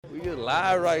We just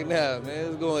live right now, man.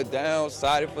 It's going down,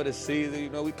 excited for the season. You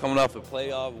know, we coming off a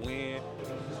playoff win.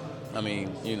 I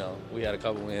mean, you know, we had a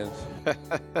couple wins.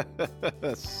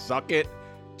 Suck it,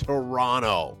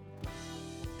 Toronto.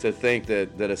 To think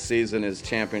that a season is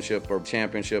championship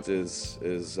is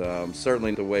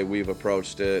certainly the way we've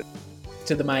approached it.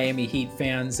 To the Miami Heat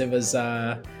fans, it was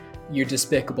you're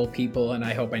despicable people, and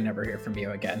I hope I never hear from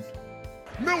you again.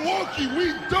 Milwaukee,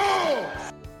 we dogs!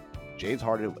 James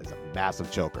Harden is a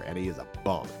massive choker, and he is a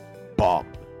bum. Bum.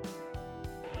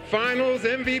 Finals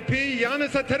MVP,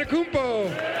 Giannis Antetokounmpo.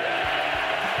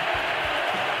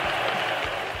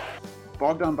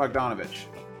 Bogdan Bogdanovic.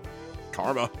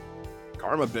 Karma,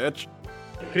 bitch.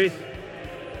 Chris,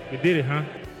 we did it, huh?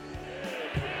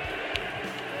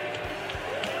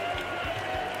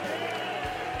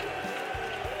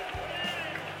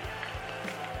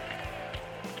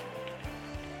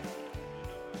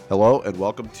 Hello, and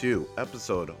welcome to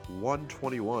episode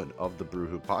 121 of the Brew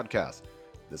Hoop Podcast.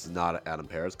 This is not Adam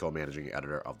Paris, co-managing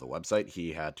editor of the website.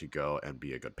 He had to go and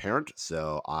be a good parent,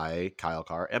 so I, Kyle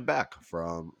Carr, am back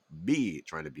from me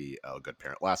trying to be a good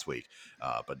parent last week.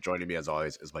 But joining me, as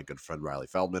always, is my good friend Riley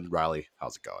Feldman. Riley,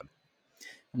 how's it going?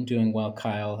 I'm doing well,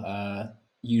 Kyle.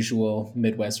 Usual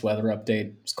Midwest weather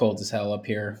update. It's cold as hell up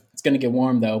here. It's going to get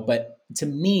warm, though. But to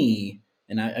me,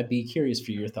 and I'd be curious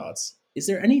for your thoughts, is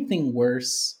there anything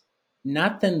worse,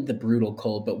 not than the brutal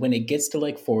cold, but when it gets to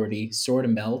like 40, sort of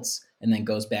melts, and then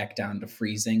goes back down to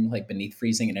freezing, like beneath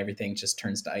freezing, and everything just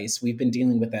turns to ice? We've been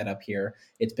dealing with that up here.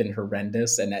 It's been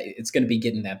horrendous, and it's going to be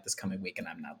getting that this coming week, and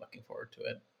I'm not looking forward to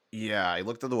it. Yeah, I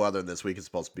looked at the weather, and this week is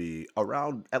supposed to be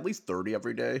around at least 30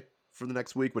 every day for the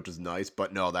next week, which is nice.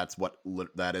 But no,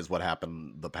 that is what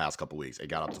happened the past couple weeks. It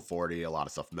got up to 40, a lot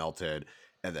of stuff melted,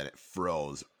 and then it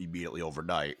froze immediately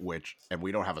overnight, and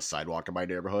we don't have a sidewalk in my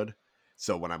neighborhood.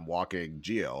 So when I'm walking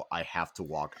Geo, I have to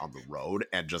walk on the road,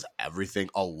 and just everything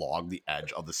along the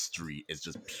edge of the street is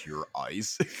just pure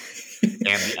ice. And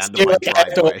the end of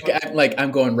my driveway. I'm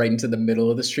going right into the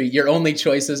middle of the street. Your only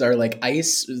choices are like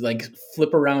ice, like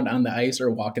flip around on the ice,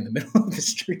 or walk in the middle of the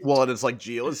street. Well, and it's like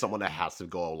Gio is someone that has to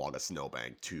go along a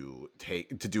snowbank to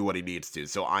do what he needs to.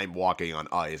 So I'm walking on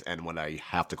ice, and when I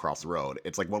have to cross the road,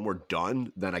 it's like when we're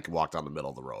done, then I can walk down the middle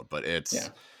of the road. But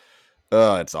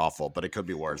it's awful. But it could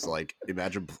be worse. Like,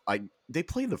 imagine they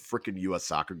play the freaking U.S.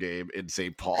 soccer game in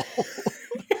St. Paul.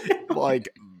 Like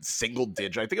single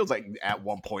digit. I think it was like at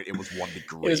one point it was 1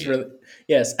 degree. It was really,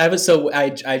 yes.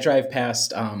 I drive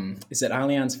past. Is it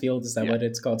Allianz Field? Is that what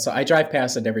it's called? So I drive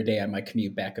past it every day on my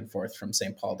commute back and forth from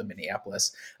St. Paul to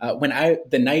Minneapolis.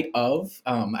 The night of,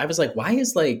 I was like, why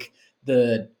is like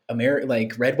the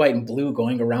like red, white, and blue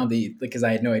going around because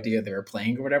I had no idea they were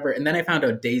playing or whatever. And then I found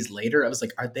out days later, I was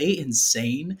like, are they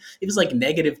insane? It was like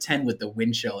 -10 with the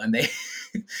wind chill, and they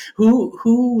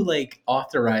who like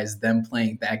authorized them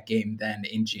playing that game then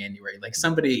in January? Like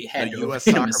somebody had the to U.S.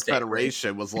 have made a Soccer mistake,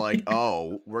 Federation was like,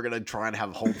 oh, we're gonna try and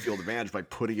have home field advantage by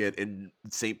putting it in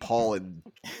St. Paul in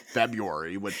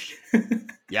February, which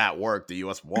it worked. The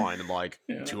U.S. won, and like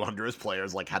 200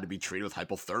 players like had to be treated with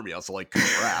hypothermia. So like,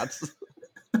 congrats.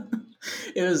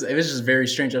 It was just very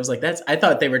strange. I was like, I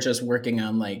thought they were just working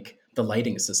on like the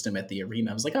lighting system at the arena.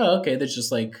 I was like, oh, okay, they're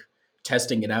just like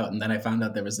testing it out. And then I found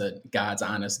out there was a God's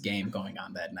honest game going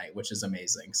on that night, which is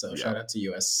amazing. So shout out to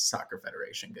U.S. Soccer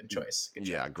Federation. Good choice.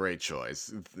 Great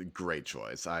choice. Great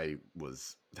choice.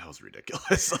 That was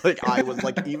ridiculous. Like I was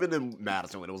like, even in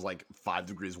Madison when it was like 5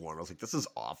 degrees warm, I was like, this is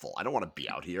awful. I don't want to be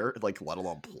out here, like let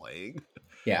alone playing.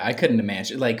 Yeah, I couldn't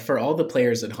imagine. Like for all the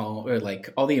players at home, or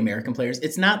like all the American players,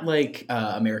 it's not like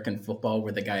American football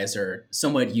where the guys are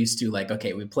somewhat used to like,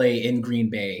 okay, we play in Green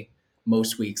Bay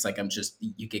most weeks. Like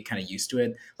you get kind of used to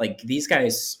it. Like these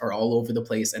guys are all over the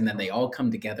place, and then they all come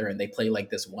together and they play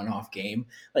like this one-off game.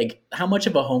 Like how much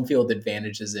of a home field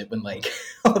advantage is it when like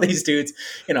all these dudes,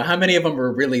 how many of them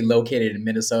were really located in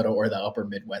Minnesota or the upper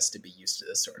Midwest to be used to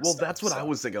this sort of stuff? Well, that's what I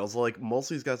was thinking. I was like, most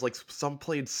of these guys, like some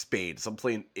play in Spain, some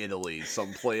play in Italy,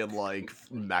 some play in like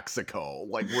Mexico.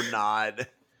 Like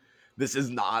this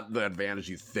is not the advantage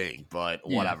you think, but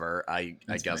whatever. I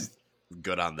guess fine.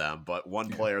 Good on them. But one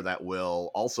player that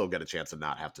will also get a chance to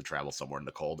not have to travel somewhere in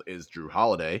the cold is Jrue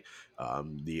Holiday.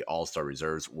 The All-Star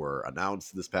reserves were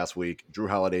announced this past week. Jrue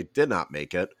Holiday did not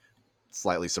make it.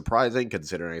 Slightly surprising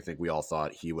considering I think we all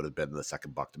thought he would have been the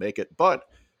second buck to make it. But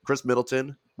Chris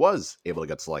Middleton was able to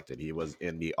get selected. He was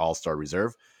in the All-Star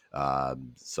reserve.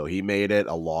 So he made it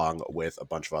along with a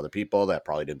bunch of other people that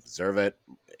probably didn't deserve it,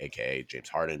 aka James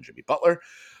Harden, Jimmy Butler.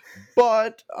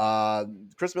 But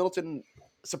Chris Middleton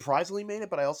surprisingly made it,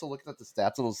 but I also looked at the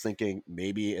stats and was thinking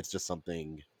maybe it's just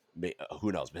something,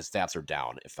 who knows, his stats are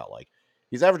down, it felt like.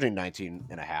 He's averaging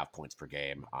 19.5 points per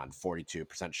game on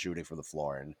 42% shooting from the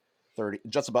floor and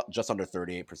just under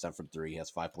 38% from three. He has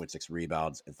 5.6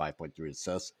 rebounds and 5.3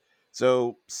 assists.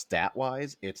 So stat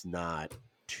wise, it's not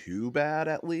too bad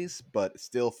at least, but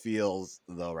still feels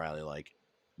though, Riley, like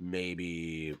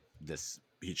maybe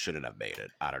he shouldn't have made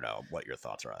it. I don't know what your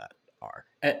thoughts are on that are.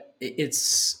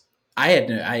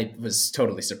 I was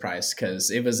totally surprised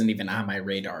because it wasn't even on my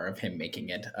radar of him making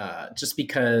it. Just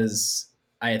because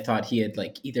I had thought he had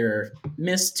like either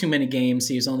missed too many games.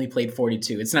 He's only played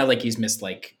 42. It's not like he's missed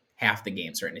like half the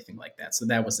games or anything like that. So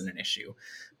that wasn't an issue.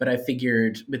 But I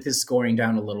figured with his scoring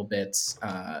down a little bit,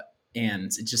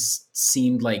 and it just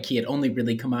seemed like he had only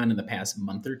really come on in the past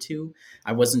month or two.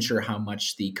 I wasn't sure how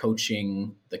much the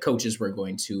coaches were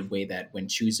going to weigh that when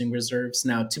choosing reserves.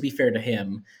 Now, to be fair to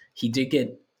him, he did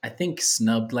get, I think,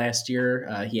 snubbed last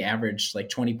year. He averaged like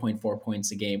 20.4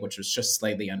 points a game, which was just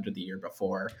slightly under the year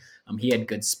before. He had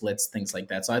good splits, things like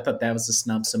that. So I thought that was a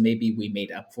snub. So maybe we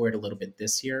made up for it a little bit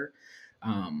this year.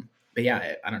 But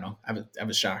yeah, I don't know. I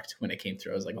was shocked when it came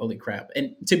through. I was like, holy crap.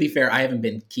 And to be fair, I haven't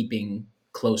been keeping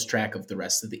close track of the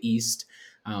rest of the East.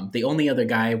 The only other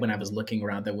guy when I was looking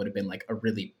around that would have been like a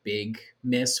really big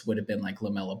miss would have been like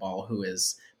LaMelo Ball, who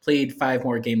has played 5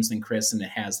 more games than Chris, and it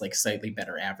has like slightly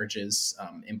better averages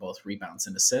in both rebounds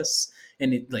and assists.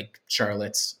 And like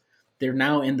Charlotte's, they're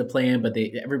now in the play-in, but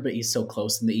everybody's so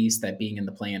close in the East that being in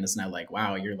the play-in is now like,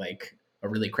 wow, you're like a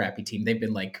really crappy team. They've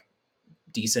been like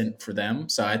decent for them.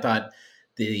 So I thought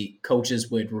the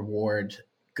coaches would reward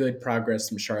good progress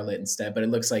from Charlotte instead, but it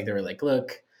looks like they were like,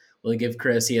 look, we'll give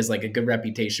Chris, he has like a good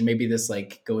reputation. Maybe this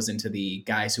like goes into the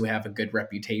guys who have a good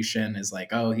reputation is like,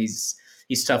 oh, he's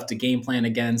tough to game plan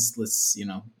against. Let's,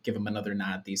 give him another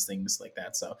nod, these things like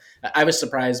that. So I was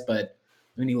surprised, but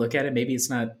when you look at it, maybe it's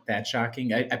not that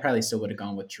shocking. I probably still would have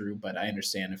gone with Drew, but I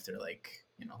understand if they're like,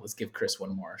 let's give Chris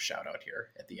one more shout out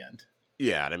here at the end.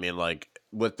 Yeah, and I mean, like,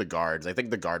 with the guards, I think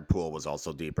the guard pool was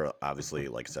also deeper. Obviously,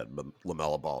 like I said,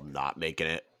 LaMelo Ball not making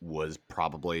it was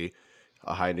probably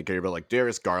a high indicator, but like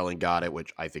Darius Garland got it,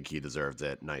 which I think he deserved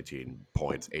it. 19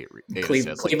 points, 8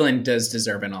 assists. Cleveland does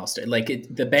deserve an All-Star. Like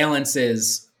the balance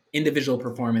is individual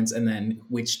performance and then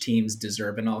which teams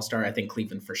deserve an All-Star. I think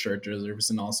Cleveland for sure deserves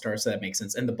an All-Star, so that makes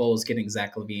sense. And the Bulls getting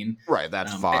Zach LaVine. Right,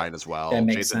 that's fine as well. That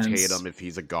makes Jason sense. Tatum, if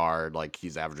he's a guard, like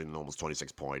he's averaging almost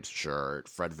 26 points, sure.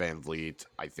 Fred VanVleet,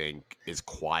 I think, is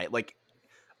quiet. Like,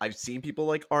 I've seen people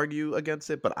like argue against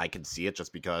it, but I can see it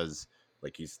just because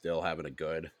like he's still having a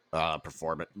good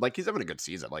performance. Like he's having a good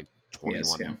season, like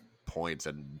 21 points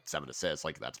and 7 assists.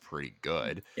 Like that's pretty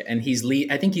good. Yeah, and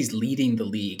I think he's leading the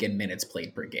league in minutes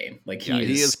played per game. Like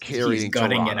he is carrying, he's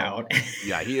gutting Toronto. it out.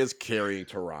 Yeah, he is carrying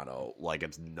Toronto like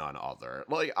it's none other.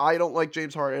 Like I don't like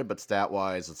James Harden, but stat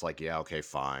wise, it's like okay,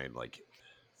 fine. Like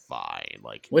fine.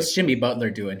 Like what's Jimmy Butler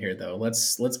doing here though?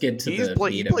 Let's get to he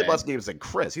played less games than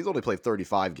Chris. He's only played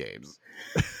 35 games.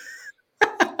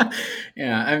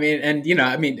 Yeah, I mean, and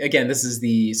again, this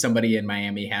is somebody in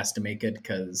Miami has to make it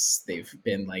because they've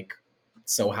been like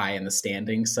so high in the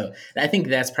standings. So I think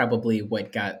that's probably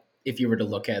what got, if you were to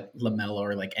look at LaMelo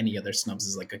or like any other snubs,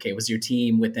 is like, okay, was your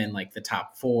team within like the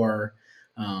top 4?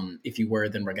 If you were,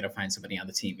 then we're going to find somebody on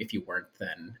the team. If you weren't,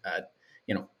 then,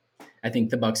 I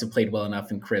think the Bucks have played well enough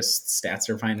and Chris' stats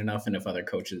are fine enough. And if other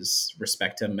coaches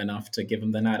respect him enough to give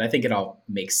him the nod, I think it all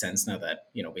makes sense now that,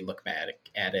 we look back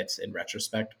at it in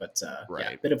retrospect, but right.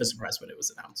 Yeah, a bit of a surprise when it was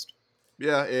announced.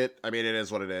 Yeah, it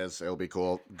is what it is. It'll be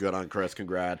cool. Good on Chris.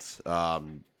 Congrats.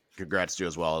 Congrats to you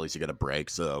as well. At least you get a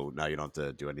break. So now you don't have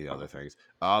to do any other things.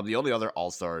 The only other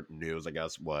All-Star news, I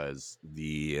guess, was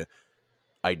the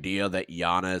idea that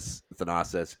Giannis,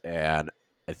 Thanasis, and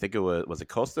I think it was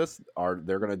Kostas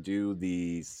they're going to do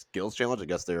the skills challenge. I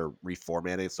guess they're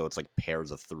reformatting, so it's like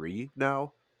pairs of 3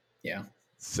 now. Yeah.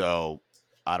 So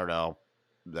I don't know.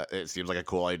 It seems like a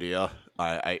cool idea.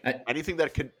 Anything they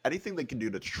can do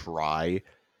to try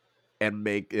and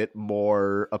make it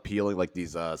more appealing, like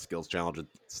these skills challenge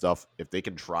stuff. If they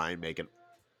can try and make it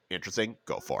interesting,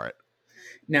 go for it.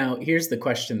 Now, here's the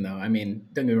question, though. I mean,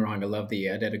 don't get me wrong. I love the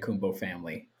Antetokounmpo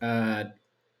family.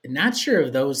 Not sure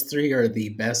if those 3 are the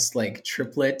best like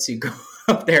triplet to go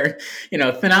up there.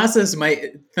 Thanasis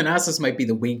might be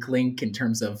the weak link in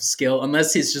terms of skill,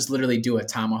 unless he's just literally do a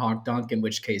tomahawk dunk, in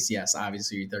which case, yes,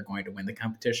 obviously they're going to win the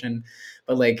competition.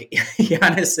 But like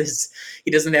Giannis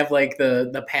he doesn't have like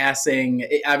the passing.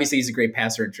 Obviously he's a great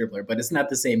passer and dribbler, but it's not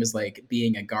the same as like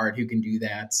being a guard who can do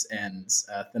that. And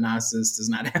Thanasis does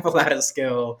not have a lot of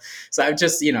skill. So I'm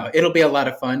just, it'll be a lot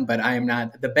of fun, but I am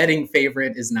not, the betting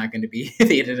favorite is not going to be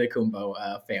the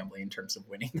Antetokounmpo family in terms of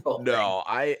winning the whole thing.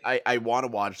 I want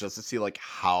want to watch just to see like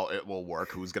how it will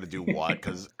work, who's going to do what,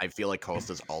 because I feel like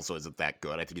Costas also isn't that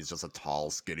good. I think he's just a tall,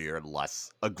 skinnier, and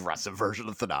less aggressive version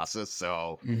of Thanasis.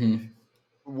 So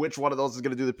which one of those is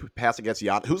going to do the pass against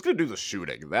Jan? Who's going to do the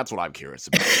shooting? That's what I'm curious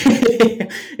about.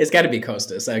 It's got to be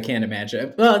Costas. I can't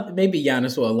imagine. Well, maybe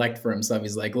Giannis will elect for himself.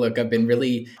 He's like, look, I've been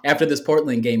really, after this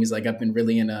Portland game, he's like, I've been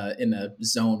really in a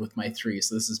zone with my three,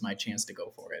 so this is my chance to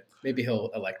go for it. Maybe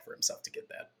he'll elect for himself to get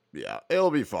that. Yeah,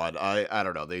 it'll be fun. I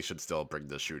don't know. They should still bring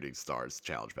the Shooting Stars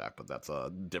challenge back, but that's a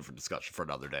different discussion for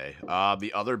another day.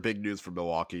 The other big news from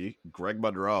Milwaukee, Greg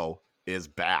Monroe is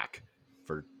back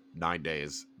for 9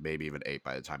 days, maybe even 8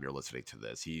 by the time you're listening to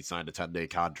this. He signed a 10-day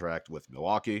contract with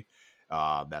Milwaukee.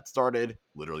 That started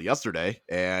literally yesterday,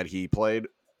 and he played.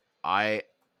 I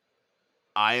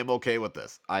am okay with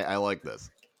this. I like this.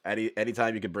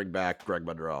 Anytime you can bring back Greg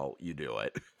Monroe, you do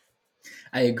it.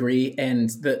 I agree. And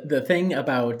the thing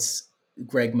about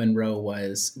Greg Monroe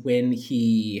was when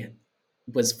he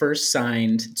was first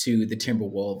signed to the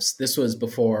Timberwolves, this was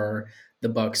before the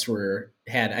Bucks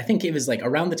had, I think it was like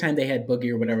around the time they had Boogie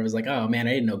or whatever. It was like, oh man,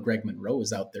 I didn't know Greg Monroe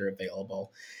was out there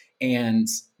available. And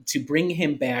to bring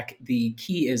him back, the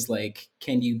key is like,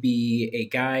 can you be a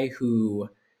guy who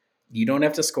you don't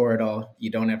have to score at all?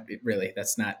 You don't have to, really,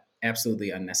 that's not absolutely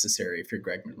unnecessary if you're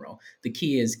Greg Monroe. The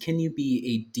key is, can you be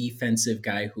a defensive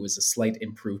guy who is a slight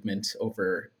improvement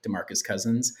over DeMarcus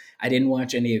Cousins? I didn't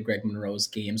watch any of Greg Monroe's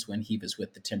games when he was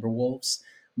with the Timberwolves.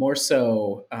 More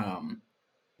so,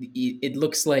 it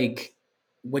looks like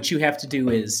what you have to do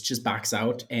is just box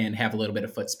out and have a little bit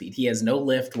of foot speed. He has no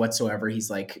lift whatsoever. He's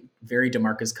like very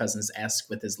DeMarcus Cousins-esque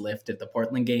with his lift. If the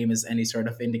Portland game is any sort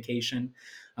of indication,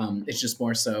 it's just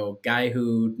more so guy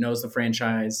who knows the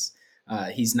franchise.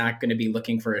 He's not going to be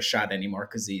looking for a shot anymore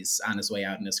because he's on his way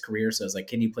out in his career. So it's like,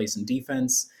 can you play some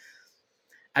defense?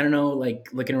 I don't know, like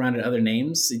looking around at other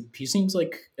names, he seems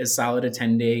like as solid a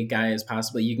 10-day guy as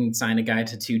possible. You can sign a guy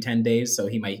to 2 10 days, so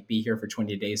he might be here for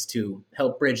 20 days to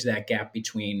help bridge that gap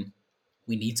between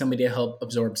we need somebody to help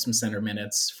absorb some center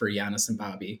minutes for Giannis and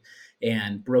Bobby.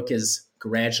 And Brooke is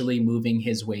gradually moving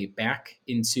his way back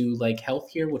into like health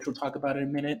here, which we'll talk about in a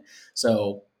minute.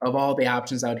 So of all the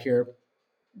options out here,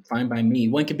 fine by me.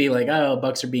 One could be like, oh,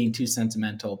 Bucks are being too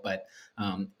sentimental, but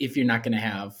if you're not going to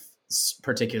have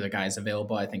particular guys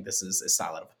available, I think this is as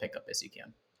solid of a pickup as you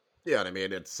can. Yeah, and I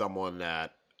mean, it's someone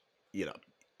that, you know,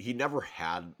 he never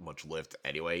had much lift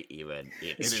anyway, even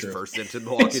in his first stint in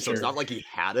Milwaukee, so it's not like he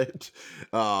had it.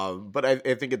 But I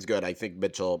think it's good. I think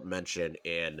Mitchell mentioned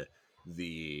in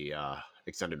the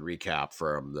extended recap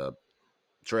from the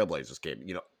Trailblazers game,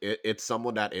 you know, it's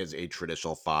someone that is a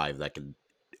traditional 5 that can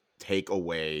take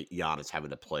away Giannis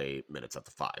having to play minutes at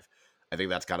the 5. I think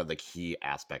that's kind of the key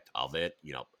aspect of it.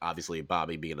 You know, obviously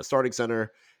Bobby being a starting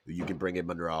center, you can bring in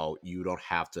Monroe. You don't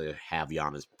have to have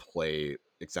Giannis play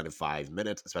extended 5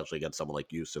 minutes, especially against someone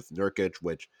like Yusuf Nurkic,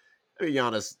 which I mean,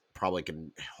 Giannis probably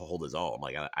can hold his own.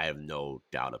 Like, I have no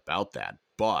doubt about that.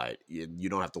 But you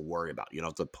don't have to worry about it. You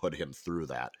don't have to put him through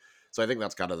that. So I think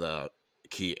that's kind of the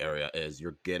key area is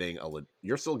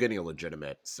you're still getting a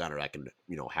legitimate center that can,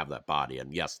 you know, have that body.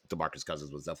 And yes, DeMarcus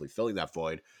Cousins was definitely filling that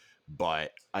void.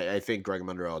 But I think Greg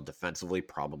Monroe defensively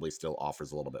probably still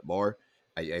offers a little bit more.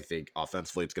 I think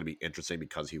offensively it's going to be interesting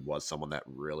because he was someone that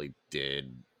really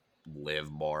did live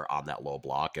more on that low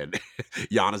block. And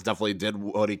Giannis definitely did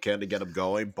what he can to get him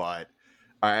going. But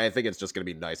I think it's just going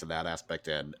to be nice in that aspect.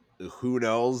 And who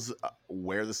knows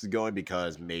where this is going,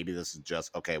 because maybe this is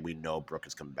just, okay, we know Brooke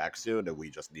is coming back soon and we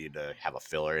just need to have a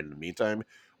filler in the meantime.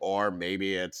 Or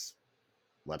maybe it's,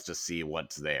 let's just see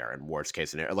what's there. And worst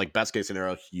case scenario, like best case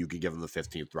scenario, you could give him the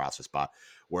 15th roster spot.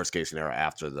 Worst case scenario,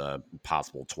 after the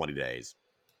possible 20 days,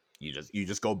 you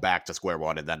just go back to square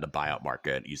one, and then the buyout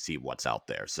market, you see what's out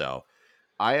there. So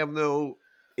I have no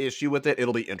issue with it.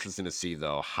 It'll be interesting to see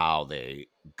though how they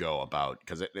go about,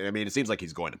 because it seems like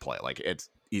he's going to play. Like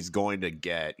he's going to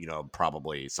get, you know,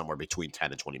 probably somewhere between 10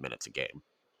 and 20 minutes a game.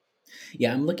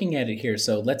 Yeah, I'm looking at it here.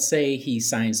 So let's say he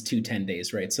signs 2 10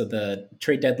 days, right? So the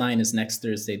trade deadline is next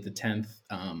Thursday, the 10th.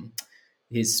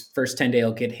 His first 10 day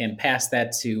will get him past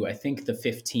that to, I think, the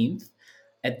 15th.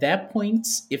 At that point,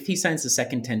 if he signs the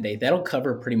second 10 day, that'll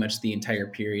cover pretty much the entire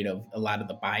period of a lot of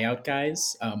the buyout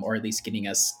guys, or at least getting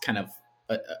us kind of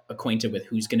acquainted with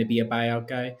who's going to be a buyout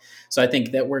guy. So I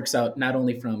think that works out not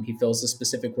only from he fills a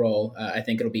specific role. I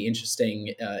think it'll be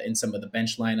interesting in some of the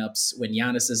bench lineups when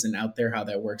Giannis isn't out there, how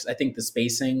that works. I think the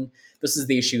spacing, this is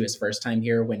the issue his first time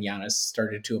here when Giannis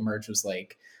started to emerge, was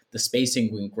like the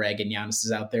spacing when Greg and Giannis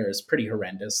is out there is pretty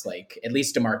horrendous. Like at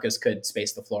least DeMarcus could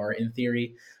space the floor in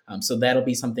theory. So that'll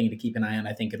be something to keep an eye on.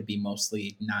 I think it'll be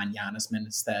mostly non-Giannis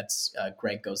minutes that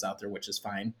Greg goes out there, which is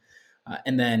fine.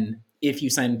 And then if you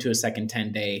sign him to a second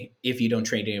 10-day, if you don't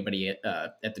trade anybody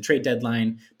at the trade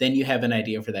deadline, then you have an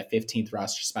idea for that 15th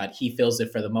roster spot. He fills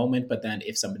it for the moment, but then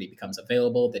if somebody becomes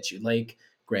available that you like,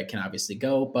 Greg can obviously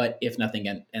go. But if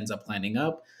nothing ends up lining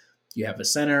up, you have a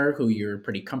center who you're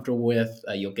pretty comfortable with.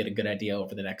 You'll get a good idea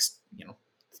over the next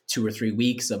 2 or 3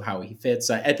 weeks of how he fits.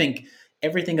 So I think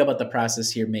everything about the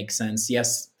process here makes sense.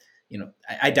 Yes,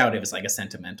 I doubt it was like a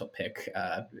sentimental pick.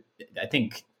 I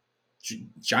think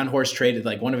John Horst traded,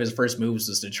 like, one of his first moves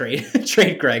was to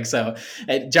trade Greg. So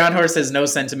John Horst has no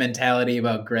sentimentality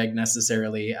about Greg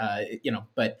necessarily,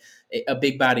 but a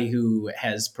big body who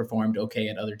has performed okay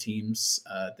at other teams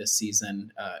this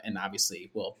season, and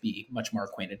obviously will be much more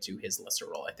acquainted to his lesser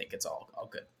role. I think it's all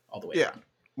good all the way around.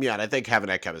 Yeah, and I think having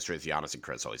that chemistry with Giannis and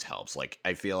Chris always helps. Like,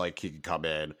 I feel like he can come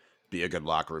in, be a good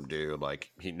locker room dude. Like,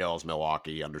 he knows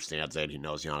Milwaukee, he understands it. He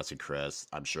knows Giannis and Chris.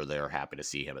 I'm sure they're happy to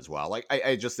see him as well. Like,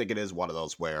 I just think it is one of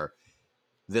those where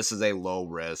this is a low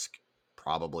risk,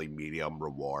 probably medium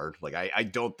reward. Like, I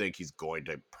don't think he's going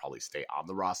to probably stay on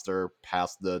the roster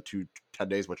past the 10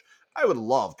 days, which I would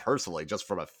love personally, just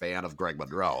from a fan of Greg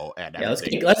Monroe. And let's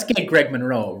get Greg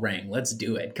Monroe a ring. Let's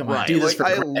do it. Come on, do this for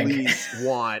Greg. I at least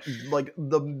want, like,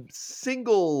 the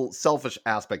single selfish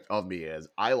aspect of me is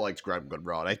I liked Greg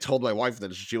Monroe, and I told my wife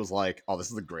that she was like, "Oh,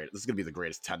 this is going to be the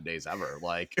greatest 10 days ever."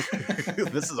 Like,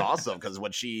 this is awesome, because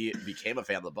when she became a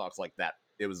fan of the Bucks, like that,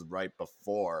 it was right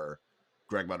before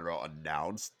Greg Monroe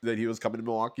announced that he was coming to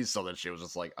Milwaukee, so then she was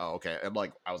just like, "Oh, okay." And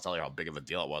like, I was telling her how big of a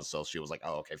deal it was, so she was like,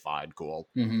 "Oh, okay, fine, cool."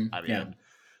 Mm-hmm. I mean,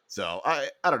 so I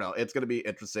don't know. It's going to be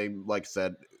interesting. Like I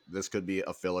said, this could be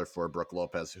a filler for Brook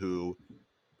Lopez, who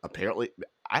apparently,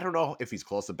 I don't know if he's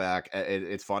close to back.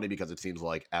 It's funny because it seems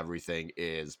like everything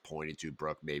is pointing to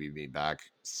Brook maybe being back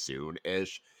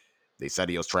soon-ish. They said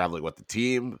he was traveling with the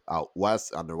team out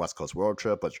west on their West Coast road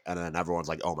trip, and then everyone's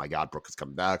like, "Oh my God, Brook is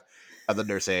coming back," and then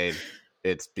they're saying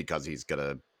it's because he's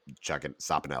gonna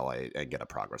stop in LA and get a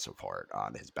progress report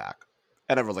on his back.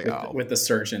 And everyone's like, with the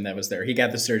surgeon that was there. He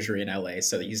got the surgery in LA,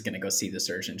 so he's going to go see the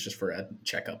surgeon just for a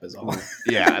checkup is all.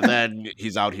 Yeah, and then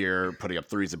he's out here putting up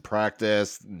threes in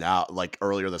practice. Now, like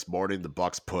earlier this morning, the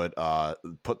Bucks put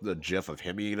the gif of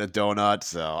him eating a donut.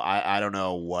 So I don't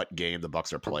know what game the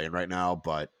Bucks are playing right now,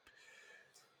 but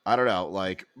I don't know.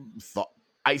 Like,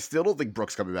 I still don't think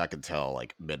Brook's coming back until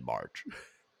like mid-March.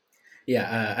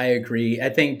 Yeah, I agree. I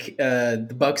think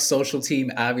the Bucks social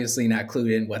team obviously not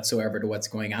clued in whatsoever to what's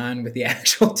going on with the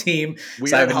actual team.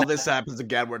 Weird how this happens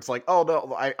again, where it's like, oh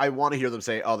no, I want to hear them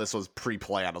say, "Oh, this was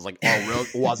pre-planned." I was like, "Oh,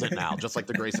 really? Was it now?" Just like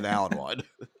the Grayson Allen one.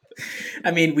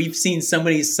 I mean, we've seen so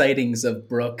many sightings of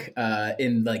Brook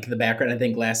in like the background. I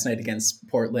think last night against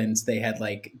Portland, they had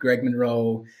like Greg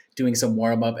Monroe doing some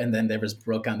warm up, and then there was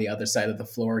Brook on the other side of the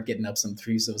floor getting up some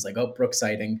threes. So it was like, oh, Brook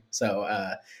sighting. So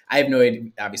I have no idea.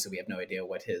 Obviously, we have no idea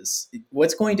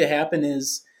what's going to happen.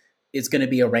 Is it's going to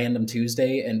be a random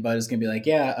Tuesday, and Bud is going to be like,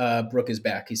 yeah, Brook is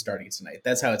back. He's starting tonight.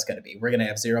 That's how it's going to be. We're going to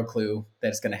have zero clue that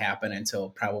it's going to happen until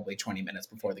probably 20 minutes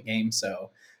before the game.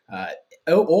 So,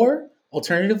 or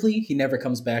alternatively, he never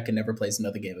comes back and never plays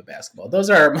another game of basketball. Those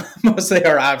are mostly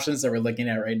our options that we're looking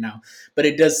at right now. But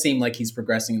it does seem like he's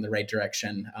progressing in the right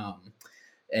direction.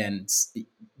 And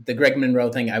the Greg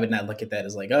Monroe thing, I would not look at that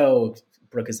as like, oh,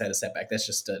 Brook has had a setback. That's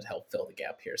just to help fill the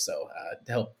gap here. So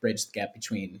to help bridge the gap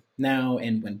between now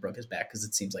and when Brook is back, because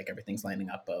it seems like everything's lining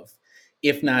up of,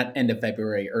 if not end of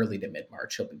February, early to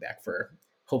mid-March, he'll be back for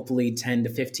hopefully 10 to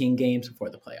 15 games before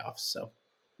the playoffs. So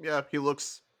yeah, he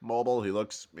looks mobile. He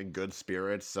looks in good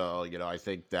spirits. So, I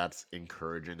think that's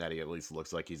encouraging that he at least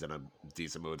looks like he's in a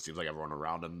decent mood. Seems like everyone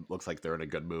around him looks like they're in a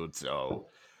good mood. So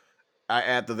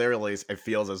at the very least, it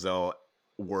feels as though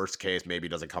worst case maybe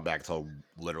doesn't come back until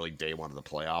literally day one of the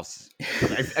playoffs.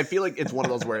 I feel like it's one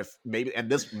of those where maybe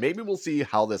we'll see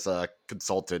how this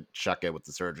consultant check-in with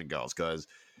the surgeon goes, because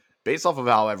based off of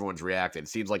how everyone's reacted, it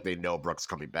seems like they know Brook's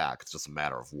coming back. It's just a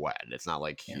matter of when. It's not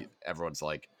like everyone's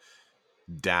like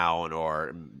down,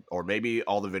 or maybe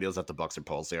all the videos that the Bucks are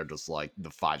posting are just like the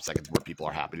 5 seconds where people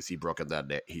are happy to see Brook, and then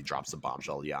he drops the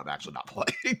bombshell. Yeah, I'm actually not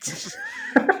playing.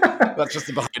 That's just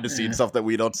the behind the scenes stuff that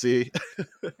we don't see.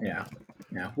 Yeah,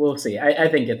 we'll see. I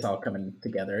think it's all coming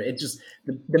together. It just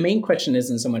the main question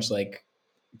isn't so much like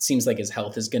it seems like his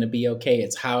health is going to be okay.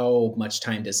 It's how much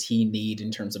time does he need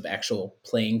in terms of actual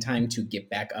playing time to get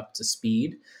back up to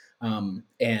speed,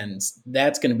 and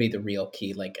that's going to be the real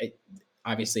key. Like,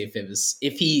 obviously,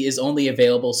 if he is only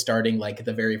available starting like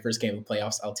the very first game of the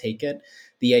playoffs, I'll take it.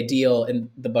 The ideal, and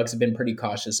the Bucks have been pretty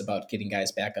cautious about getting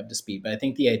guys back up to speed, but I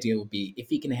think the idea would be if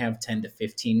he can have 10 to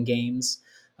 15 games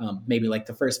maybe like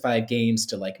the first 5 games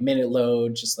to like minute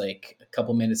load, just like a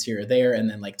couple minutes here or there, and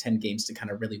then like 10 games to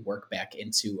kind of really work back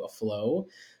into a flow.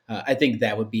 I think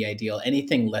that would be ideal.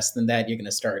 Anything less than that, you're going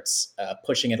to start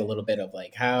pushing it a little bit of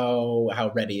like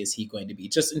how ready is he going to be,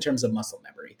 just in terms of muscle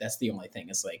memory. That's the only thing,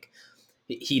 is like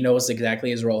he knows exactly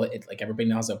his role. Like everybody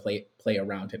knows how to play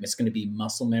around him. It's going to be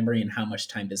muscle memory and how much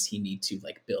time does he need to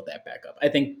like build that back up. I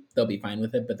think they'll be fine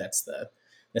with it, but that's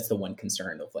the one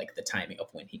concern of like the timing of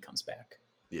when he comes back.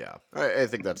 Yeah, I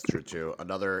think that's true too.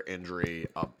 Another injury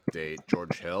update: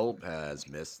 George Hill has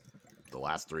missed the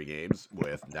last 3 games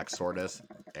with neck soreness,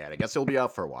 and I guess he'll be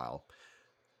out for a while.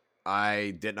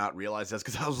 I did not realize this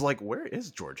because I was like, "Where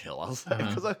is George Hill?" I was like,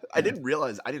 because I didn't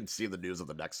realize, I didn't see the news of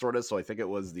the neck soreness, so I think it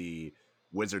was the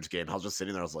Wizards game. I was just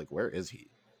sitting there. I was like, "Where is he?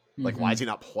 Like, why is he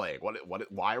not playing? What?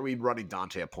 Why are we running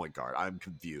Dante at point guard?" I'm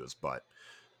confused, but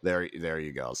there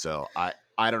you go. So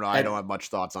I don't know. I don't have much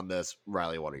thoughts on this.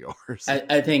 Riley, what are yours?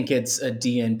 I think it's a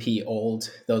DNP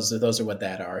old. Those are what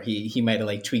that are. He might have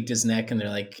like tweaked his neck, and they're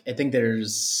like, I think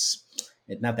there's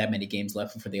not that many games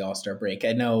left for the All-Star break.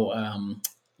 I know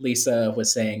Lisa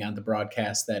was saying on the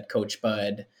broadcast that Coach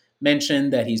Bud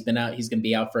mentioned that he's been out. He's going to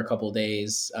be out for a couple of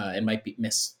days and might be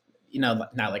miss,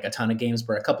 not like a ton of games,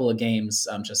 but a couple of games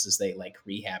just as they like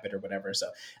rehab it or whatever. So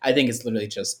I think it's literally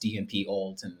just DNP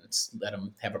old, and let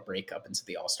him have a break up into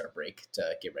the All-Star break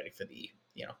to get ready for the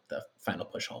final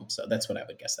push home. So that's what I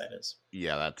would guess that is.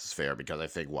 Yeah, that's fair, because I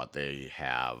think they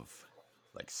have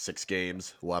like 6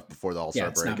 games left before the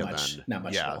All-Star break, not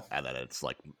much. And then it's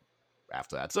like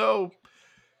after that. So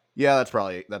yeah, that's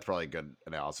probably good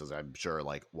analysis. I'm sure,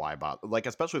 like, why about, like,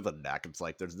 especially the neck, it's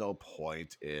like there's no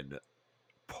point in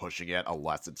pushing it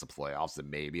unless it's a playoffs, and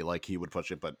maybe like he would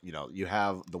push it, but you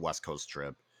have the West Coast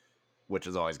trip, which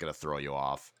is always going to throw you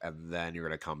off, and then you're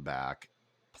going to come back,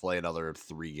 play another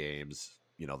 3 games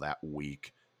that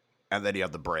week, and then you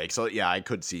have the break. So yeah, I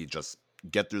could see just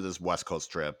get through this West Coast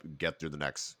trip, get through the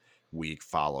next week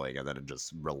following, and then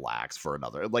just relax for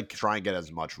another, like, try and get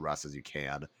as much rest as you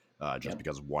can.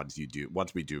 Because once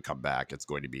we do come back, it's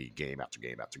going to be game after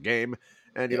game after game,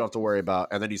 and you don't have to worry about.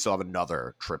 And then you still have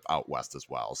another trip out west as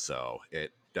well, so it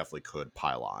definitely could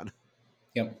pile on.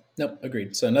 Yep. Nope.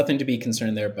 Agreed. So nothing to be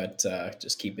concerned there, but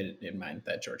just keep it in mind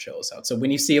that George Hill is out. So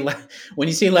when you see a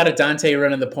lot of Dante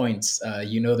running the points,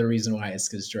 the reason why is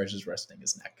because George is resting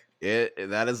his neck.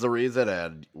 That is the reason,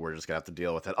 and we're just gonna have to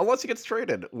deal with it unless he gets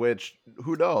traded. Which,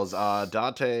 who knows?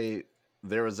 Dante.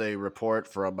 There was a report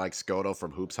from Mike Scotto from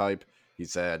Hoops Hype. He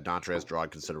said Dante has drawn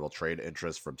considerable trade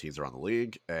interest from teams around the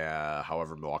league.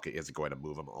 However, Milwaukee isn't going to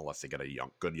move him unless they get a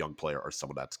good young player or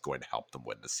someone that's going to help them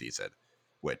win the season.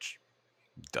 Which,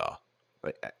 duh.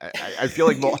 I feel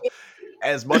like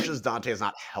as much as Dante has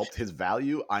not helped his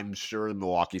value, I'm sure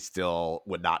Milwaukee still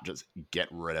would not just get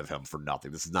rid of him for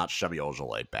nothing. This is not Semi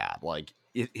Ojeleye bad. Like,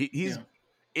 he's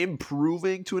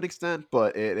improving to an extent,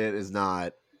 but it is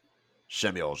not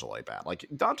Semi Ojeleye bad. Like,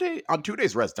 Dante, on 2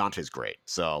 days rest, Dante's great.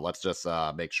 So let's just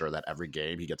make sure that every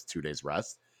game he gets 2 days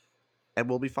rest, and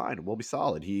we'll be fine. We'll be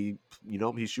solid. He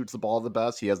shoots the ball the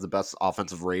best. He has the best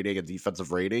offensive rating and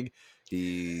defensive rating.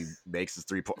 He makes his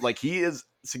 3-point. Like, he is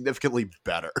significantly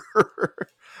better.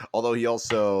 Although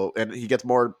he gets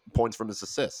more points from his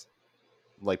assists.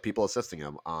 Like, people assisting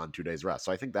him on 2 days rest.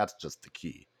 So I think that's just the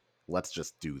key. Let's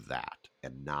just do that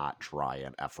and not try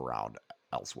and F around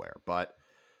elsewhere. But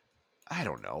I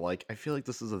don't know. Like, I feel like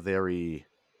this is a very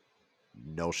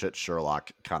no shit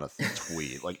Sherlock kind of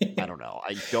tweet. Like, I don't know.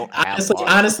 I don't have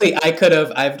honestly,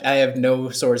 I have no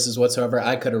sources whatsoever.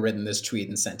 I could have written this tweet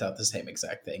and sent out the same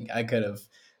exact thing. I could have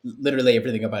literally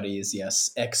everything about it is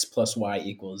yes, X plus Y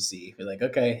equals Z. You're like,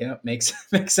 okay, yeah, makes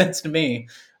sense to me.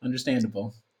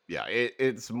 Understandable. Yeah,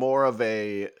 it's more of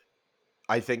a,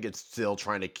 I think it's still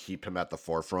trying to keep him at the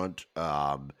forefront.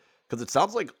 Because it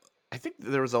sounds like, I think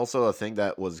there was also a thing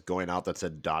that was going out that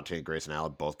said Dante and Grayson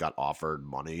Allen both got offered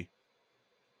money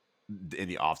in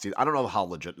the offseason. I don't know how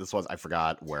legit this was. I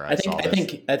forgot where I saw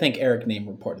this. I think Eric Name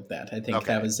reported that. I think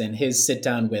that was in his sit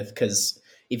down with, because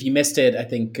if you missed it, I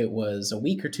think it was a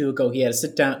week or 2 ago, he had a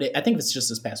sit down. I think it was just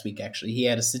this past week, actually. He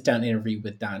had a sit down interview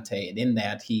with Dante, and in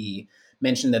that he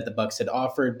mentioned that the Bucks had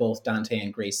offered both Dante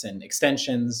and Grayson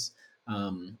extensions.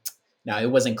 Now,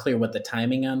 it wasn't clear what the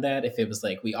timing on that. If it was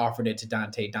like we offered it to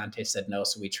Dante, Dante said no,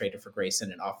 so we traded for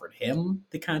Grayson and offered him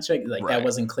the contract. Like, that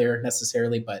wasn't clear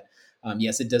necessarily, but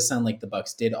yes, it does sound like the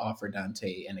Bucks did offer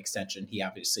Dante an extension. He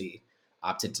obviously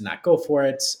opted to not go for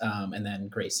it, and then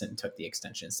Grayson took the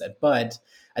extension instead. But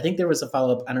I think there was a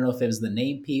follow-up. I don't know if it was the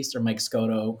name piece or Mike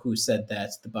Scotto who said that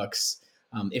the Bucks,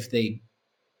 if the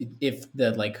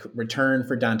like return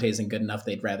for Dante isn't good enough,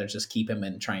 they'd rather just keep him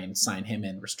and try and sign him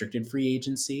in restricted free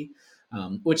agency.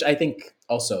 which I think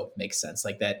also makes sense.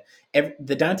 Like that,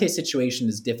 the Dante situation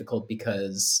is difficult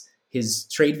because his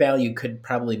trade value could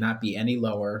probably not be any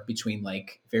lower between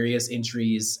like various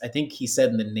injuries. I think he said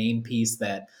in the name piece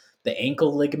that the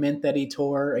ankle ligament that he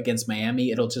tore against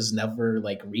Miami, it'll just never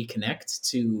like reconnect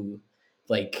to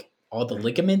like all the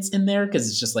ligaments in there because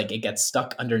it's just like it gets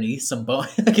stuck underneath some bone.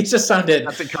 Like it just sounded.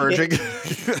 That's encouraging.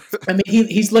 I mean,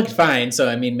 he's looked fine, so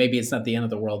I mean, maybe it's not the end of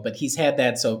the world, but he's had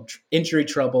that injury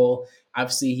trouble.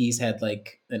 Obviously, he's had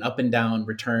like an up and down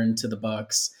return to the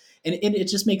Bucks, and it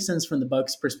just makes sense from the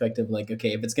Bucks' perspective. Like,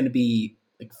 okay, if it's going to be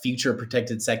like future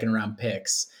protected second round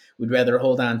picks, we'd rather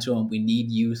hold on to him. We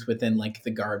need youth within like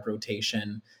the guard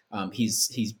rotation.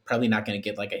 He's probably not going to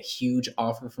get like a huge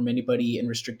offer from anybody in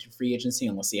restricted free agency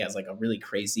unless he has like a really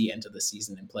crazy end of the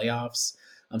season in playoffs.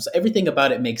 So everything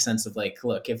about it makes sense of like,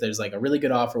 look, if there's like a really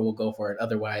good offer, we'll go for it.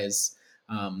 Otherwise,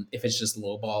 if it's just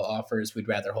low ball offers, we'd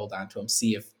rather hold on to him,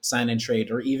 see if sign and trade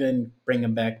or even bring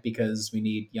him back because we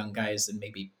need young guys and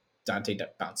maybe Dante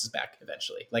bounces back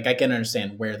eventually. Like I can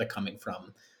understand where they're coming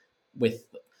from with,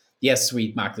 yes,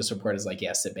 we mock this report as like,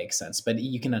 yes, it makes sense, but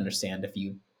you can understand if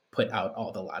you put out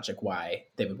all the logic why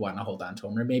they would want to hold on to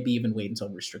him or maybe even wait until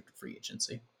restricted free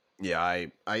agency. Yeah,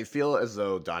 I feel as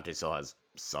though Dante still has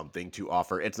something to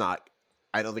offer. It's not,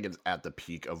 I don't think it's at the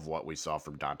peak of what we saw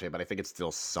from Dante, but I think it's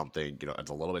still something, it's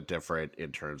a little bit different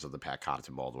in terms of the Pat Connaughton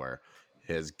mold where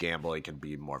his gambling can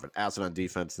be more of an asset on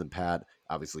defense than Pat.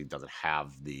 Obviously doesn't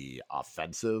have the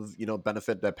offensive,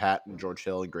 benefit that Pat and George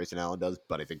Hill and Grayson Allen does,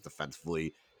 but I think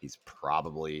defensively he's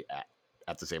probably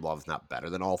at the same level, if not better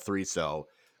than all three. So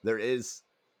there is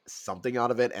something out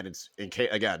of it, and it's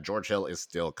again, George Hill is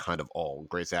still kind of old.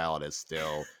 Grayson Allen is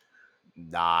still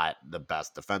not the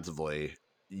best defensively.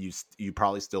 You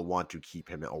probably still want to keep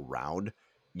him around,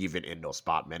 even in those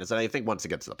spot minutes. And I think once it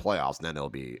gets to the playoffs, then it'll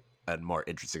be a more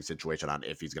interesting situation on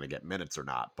if he's going to get minutes or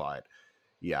not. But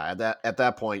yeah, at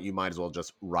that point, you might as well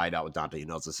just ride out with Dante. He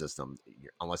knows the system.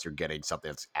 Unless you're getting something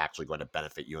that's actually going to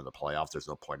benefit you in the playoffs, there's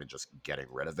no point in just getting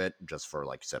rid of it just for,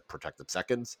 like you said, protected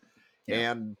seconds.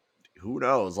 Yeah. And who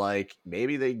knows? Like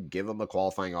maybe they give him a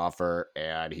qualifying offer,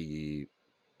 and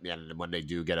when they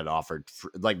do get it offered,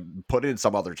 like put it in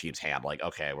some other team's hand. Like,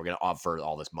 okay, we're gonna offer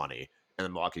all this money, and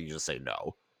then Milwaukee can just say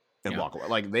no and walk away.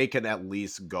 Like they can at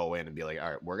least go in and be like, all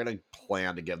right, we're gonna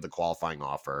plan to give the qualifying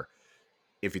offer.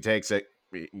 If he takes it,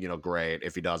 great.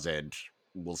 If he doesn't,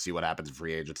 we'll see what happens in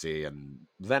free agency, and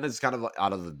then it's kind of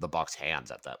out of the Bucks' hands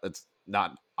at that. It's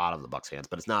not out of the Bucks' hands,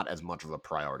 but it's not as much of a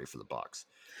priority for the Bucks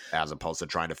as opposed to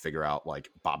trying to figure out like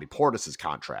Bobby Portis's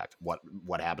contract.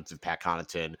 What happens if Pat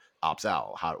Connaughton opts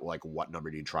out? What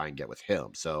number do you try and get with him?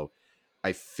 So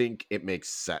I think it makes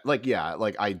sense. Like, yeah,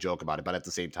 like I joke about it, but at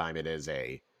the same time,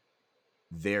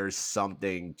 there's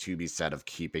something to be said of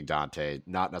keeping Dante,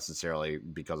 not necessarily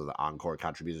because of the encore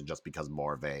contribution, just because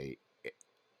more of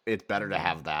it's better to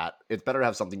have that. It's better to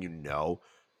have something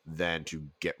than to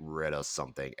get rid of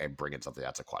something and bring in something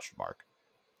that's a question mark.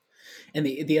 And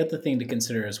the other thing to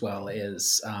consider as well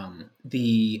is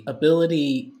the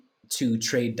ability to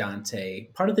trade Dante.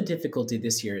 Part of the difficulty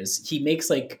this year is he makes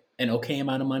like an okay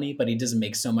amount of money, but he doesn't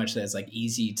make so much that it's like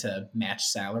easy to match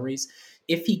salaries.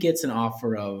 If he gets an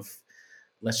offer of,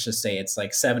 let's just say it's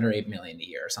like $7 or $8 million a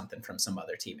year or something from some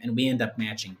other team, and we end up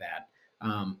matching that,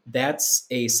 that's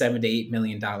a $7 to $8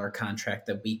 million contract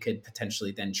that we could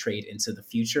potentially then trade into the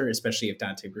future, especially if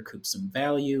Dante recoups some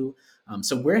value.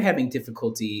 So we're having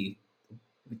difficulty.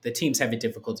 The teams having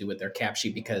difficulty with their cap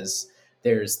sheet because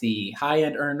there's the high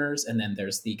end earners and then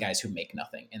there's the guys who make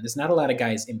nothing. And there's not a lot of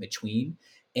guys in between.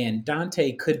 And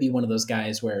Dante could be one of those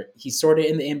guys where he's sort of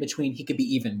in the in between. He could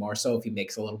be even more so if he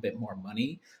makes a little bit more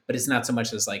money, but it's not so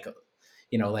much as like,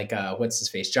 what's his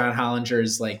face? John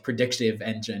Hollinger's like predictive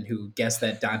engine who guessed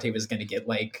that Dante was going to get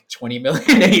like 20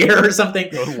 million a year or something.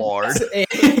 Good Lord.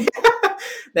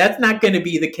 That's not going to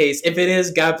be the case. If it is,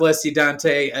 God bless you,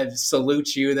 Dante. I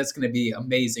salute you. That's going to be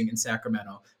amazing in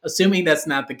Sacramento. Assuming that's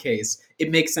not the case,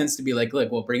 it makes sense to be like,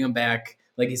 look, we'll bring him back.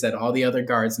 Like you said, all the other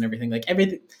guards and everything. Like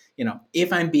everything,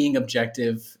 if I'm being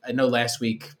objective, I know last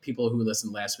week, people who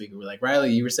listened last week were like,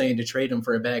 Riley, you were saying to trade him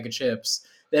for a bag of chips.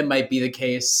 That might be the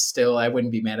case still. I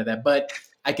wouldn't be mad at that. But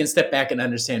I can step back and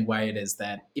understand why it is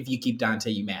that if you keep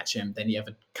Dante, you match him, then you have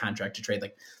a contract to trade.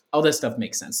 Like all this stuff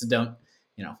makes sense. So don't,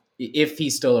 if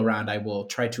he's still around, I will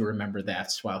try to remember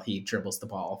that while he dribbles the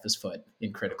ball off his foot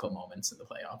in critical moments in the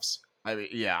playoffs. I mean,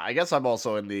 yeah, I guess I'm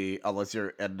also in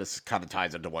and this kind of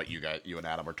ties into what you and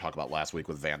Adam were talking about last week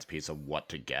with Van's piece of what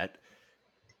to get.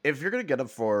 If you're going to get him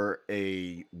for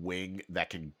a wing that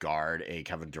can guard a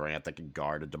Kevin Durant, that can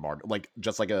guard a DeMar, like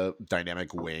just like a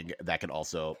dynamic wing that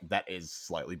is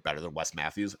slightly better than Wes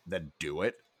Matthews, then do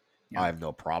it. I have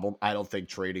no problem. I don't think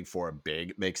trading for a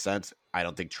big makes sense. I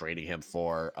don't think trading him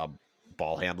for a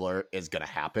ball handler is going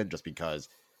to happen just because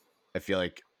I feel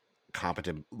like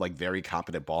very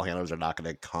competent ball handlers are not going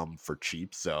to come for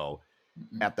cheap. So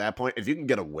at that point, if you can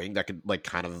get a wing that could like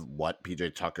kind of what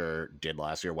PJ Tucker did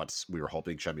last year, what we were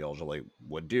hoping Semi Ojeleye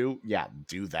would do,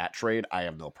 do that trade. I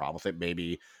have no problem with it.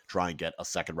 Maybe try and get a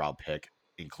second round pick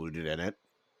included in it.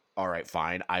 All right,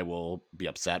 fine. I will be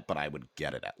upset, but I would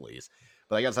get it at least.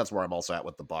 But I guess that's where I'm also at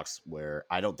with the Bucks, where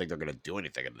I don't think they're going to do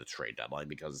anything in the trade deadline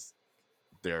because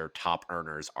their top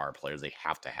earners are players they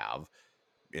have to have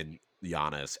in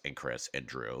Giannis and Chris and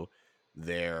Drew.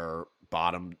 Their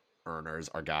bottom earners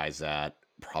are guys that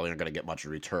probably aren't going to get much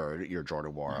in return. Your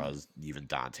Jordan Waras, even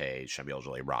Dante, Semi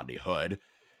Ojeleye, Rodney Hood.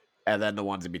 And then the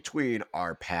ones in between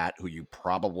are Pat, who you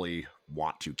probably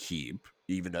want to keep,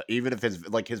 even if his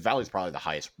value is probably the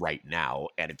highest right now.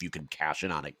 And if you can cash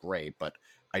in on it, great. But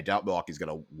I doubt Milwaukee's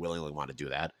going to willingly want to do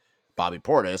that. Bobby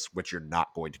Portis, which you're not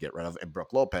going to get rid of, and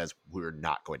Brook Lopez, who you're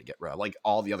not going to get rid of. Like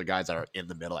all the other guys that are in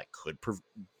the middle that could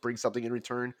bring something in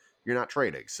return, you're not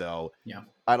trading. So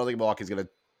I don't think Milwaukee's going to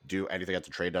do anything at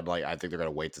the trade deadline. I think they're going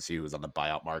to wait to see who's on the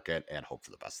buyout market and hope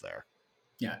for the best there.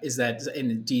 Yeah.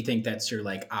 And do you think that's your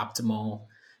like optimal,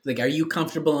 like, are you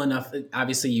comfortable enough?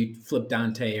 Obviously you flip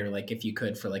Dante or like, if you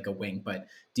could for like a wing, but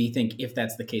do you think if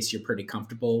that's the case, you're pretty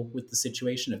comfortable with the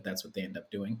situation if that's what they end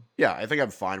up doing? Yeah, I think I'm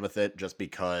fine with it just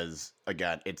because,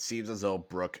 again, it seems as though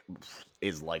Brook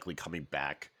is likely coming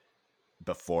back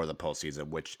before the postseason,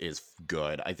 which is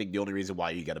good. I think the only reason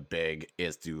why you get a big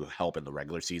is to help in the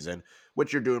regular season,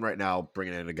 which you're doing right now,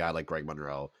 bringing in a guy like Greg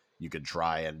Monroe. You could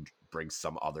try and bring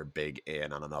some other big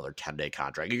in on another 10-day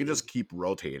contract. You can just keep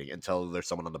rotating until there's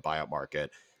someone on the buyout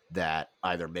market that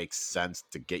either makes sense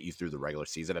to get you through the regular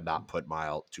season and not put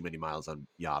too many miles on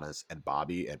Giannis and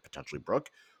Bobby and potentially Brook,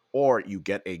 or you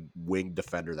get a wing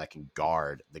defender that can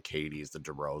guard the KDs, the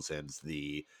DeRozans,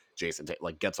 the Jason,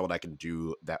 like get someone that can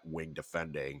do that wing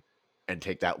defending and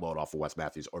take that load off of Wes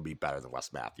Matthews or be better than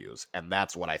Wes Matthews. And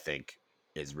that's what I think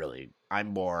is really,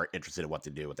 I'm more interested in what to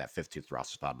do with that 15th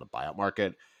roster spot in the buyout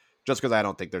market, just because I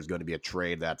don't think there's going to be a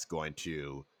trade that's going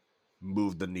to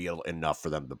move the needle enough for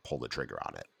them to pull the trigger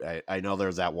on it. I know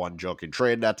there's that one joking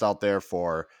trade that's out there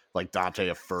for like Dante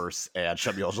a first and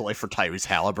Semi Ojeleye for Tyrese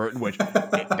Halliburton, which if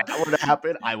that were to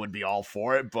happen, I would be all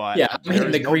for it. But yeah, I'm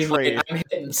hitting the green light.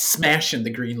 I'm smashing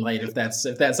the green light if that's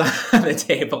on the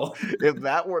table. If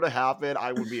that were to happen,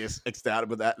 I would be ecstatic,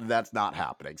 but that's not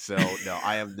happening. So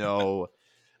no,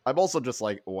 I'm also just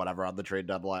like whatever on the trade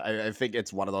deadline. I think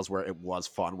it's one of those where it was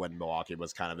fun when Milwaukee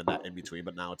was kind of in that in between,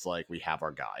 but now it's like we have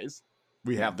our guys.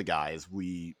 We have the guys.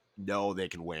 We know they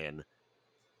can win.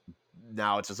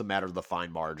 Now it's just a matter of the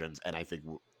fine margins, and I think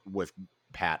with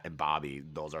Pat and Bobby,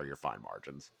 those are your fine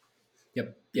margins.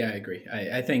 Yep. Yeah, I agree.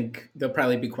 I think they'll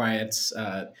probably be quiet.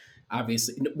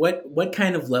 Obviously, what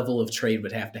kind of level of trade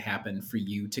would have to happen for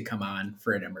you to come on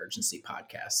for an emergency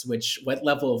podcast? What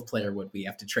level of player would we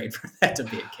have to trade for that to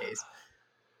be a case?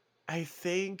 I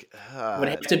think would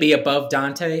it have to be above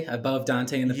Dante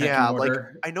in the pecking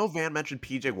order? Like I know Van mentioned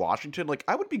PJ Washington. Like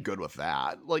I would be good with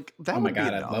that. Like that. Oh my would god,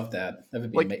 be I'd love that. That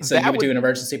would be like, amazing. So you would do an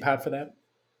emergency pod for that?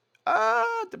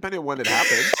 Depending on when it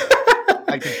happens,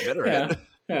 I consider it.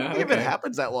 Yeah, if it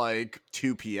happens at like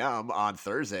 2 p.m. on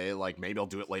Thursday, like maybe I'll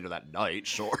do it later that night.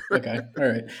 Sure. Okay. All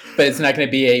right. But it's not going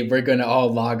to be we're going to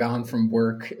all log on from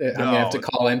work. I'm going to have to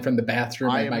call in from the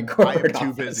bathroom at my corporate I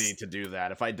am office. too busy to do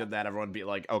that. If I did that, everyone would be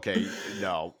like, okay,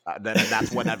 no. Then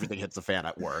that's when everything hits the fan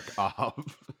at work.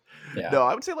 No,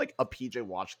 I would say like a PJ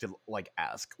Washington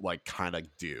esque kind of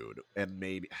dude. And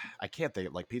maybe, I can't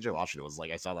think, like PJ Washington was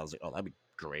like, I saw that, I was like, oh, that'd be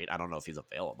great. I don't know if he's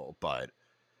available, but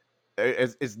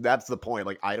that's the point.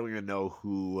 Like I don't even know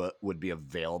who would be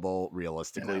available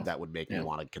realistically that would make me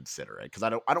want to consider it, because I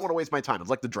don't want to waste my time. It's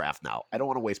like the draft now. I don't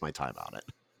want to waste my time on it.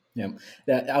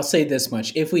 Yeah, I'll say this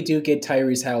much: if we do get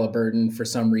Tyrese Halliburton for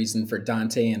some reason for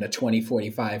Dante and a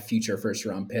 2045 future first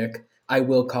round pick, I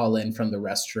will call in from the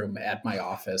restroom at my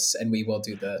office, and we will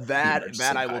do that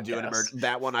I will do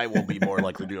that one. I will be more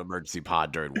likely to do emergency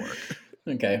pod during work.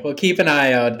 Okay, well, keep an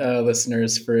eye out,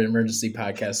 listeners, for an emergency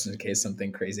podcast in case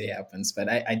something crazy happens. But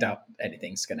I doubt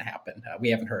anything's going to happen.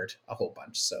 We haven't heard a whole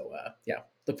bunch, so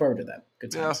look forward to that. Good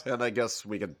times. Yeah, and I guess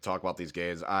we can talk about these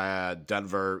games.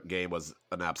 Denver game was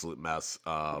an absolute mess.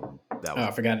 I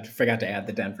forgot to add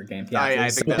the Denver game. Yeah, I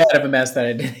think so bad of a mess that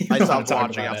I didn't. I stopped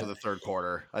watching after the third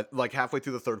quarter. Like halfway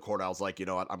through the third quarter, I was like, you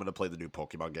know what? I'm going to play the new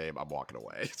Pokemon game. I'm walking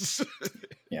away.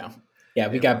 Yeah,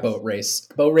 we got boat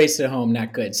raced. Boat raced at home,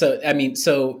 not good. So, I mean,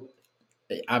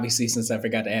 obviously, since I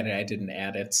forgot to add it, I didn't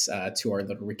add it to our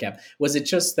little recap. Was it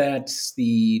just that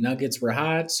the Nuggets were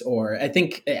hot, or I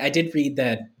think I did read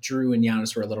that Drew and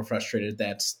Giannis were a little frustrated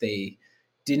that they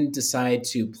didn't decide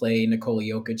to play Nikola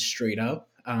Jokic straight up,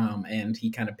 and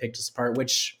he kind of picked us apart,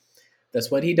 which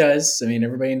that's what he does. I mean,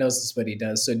 everybody knows that's what he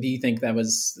does. So, do you think that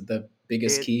was the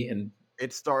biggest key? And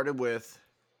it started with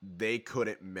they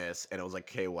couldn't miss, and it was like,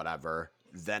 okay, whatever.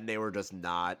 Then they were just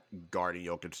not guarding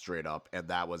Jokic straight up, and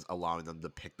that was allowing them to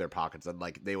pick their pockets. And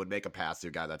like they would make a pass to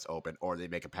a guy that's open, or they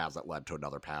make a pass that led to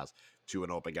another pass to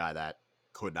an open guy that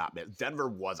could not miss. Denver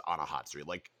was on a hot streak.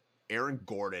 Like Aaron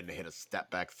Gordon hit a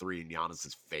step back three in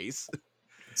Giannis's face.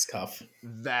 It's tough.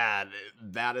 That's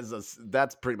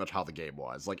pretty much how the game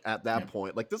was. Like at that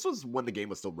point, like this was when the game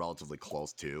was still relatively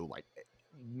close too. Like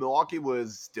Milwaukee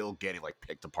was still getting like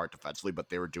picked apart defensively, but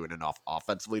they were doing enough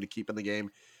offensively to keep in the game.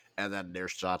 And then their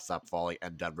shots stopped falling,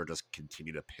 and Denver just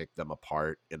continued to pick them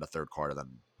apart in the third quarter.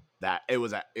 Then it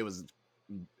was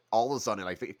all of a sudden,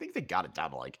 I think they got it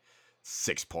down to like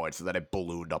 6 points, and then it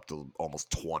ballooned up to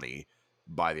almost 20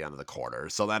 by the end of the quarter.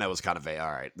 So then it was kind of all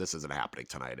right, this isn't happening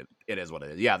tonight. It is what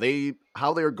it is. Yeah,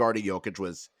 how they were guarding Jokic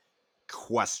was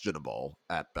questionable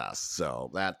at best.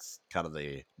 So that's kind of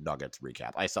the Nuggets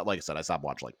recap. I stopped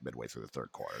watching like midway through the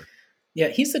third quarter. Yeah,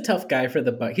 he's a tough guy for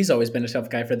the Bucks. He's always been a tough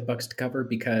guy for the Bucks to cover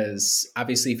because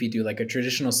obviously if you do like a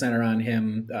traditional center on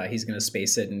him, he's going to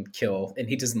space it and kill. And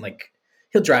he doesn't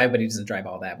he'll drive, but he doesn't drive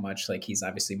all that much. Like he's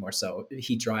obviously more so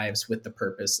he drives with the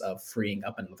purpose of freeing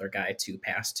up another guy to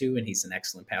pass to, and he's an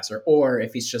excellent passer. Or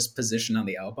if he's just positioned on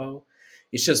the elbow,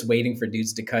 he's just waiting for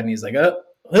dudes to cut, and he's like,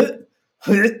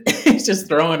 he's just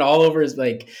throwing all over his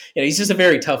he's just a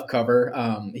very tough cover.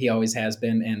 He always has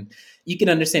been, and you can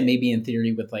understand maybe in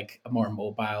theory with like a more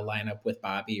mobile lineup with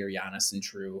Bobby or Giannis and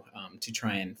Drew to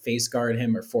try and face guard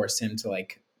him or force him to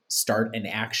like start an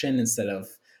action instead of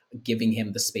giving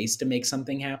him the space to make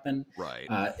something happen. Right.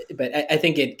 But I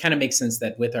think it kind of makes sense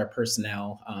that with our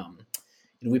personnel,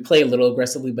 we play a little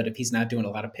aggressively, but if he's not doing a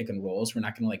lot of pick and rolls, we're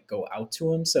not going to like go out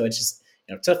to him. So it's just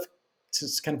tough. It's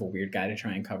just kind of a weird guy to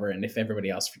try and cover. And if everybody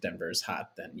else for Denver is hot,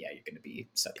 then yeah, you're going to be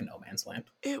stuck in no man's land.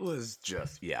 It was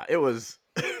just, it was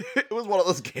one of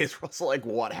those games where it's like,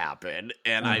 what happened?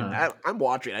 And I'm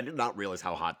watching. I did not realize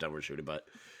how hot Denver was shooting, but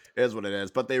it is what it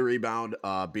is. But they rebound,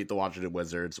 beat the Washington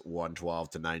Wizards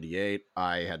 112-98.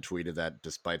 I had tweeted that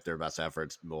despite their best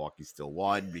efforts, Milwaukee still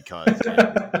won because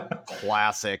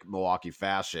classic Milwaukee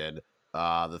fashion.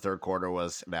 The third quarter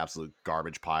was an absolute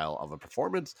garbage pile of a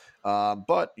performance.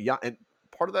 But yeah, and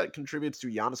part of that contributes to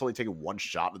Giannis only taking one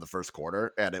shot in the first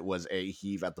quarter, and it was a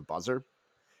heave at the buzzer.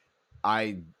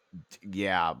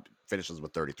 Finishes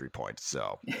with 33 points.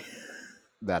 So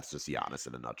that's just Giannis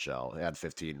in a nutshell. He had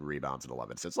 15 rebounds and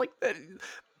 11 assists. Like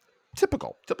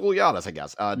typical Giannis, I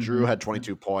guess. Drew had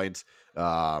 22 points.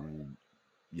 5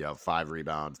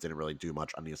 rebounds. Didn't really do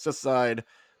much on the assist side.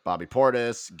 Bobby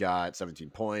Portis got 17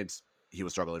 points. He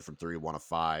was struggling from 3, 1 of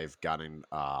 5, got in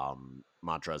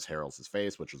Montrezl Harrell's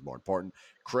face, which was more important.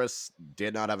 Chris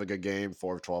did not have a good game,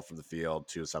 4 of 12 from the field,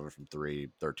 2 of 7 from 3,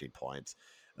 13 points.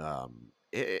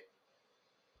 The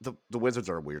Wizards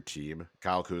are a weird team.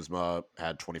 Kyle Kuzma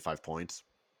had 25 points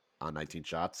on 19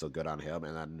 shots, so good on him.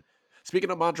 And then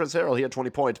speaking of Montrezl Harrell, he had 20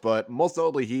 points, but most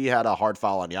notably, he had a hard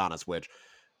foul on Giannis, which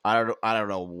I don't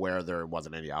know where there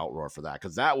wasn't any outroar for that,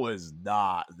 because that was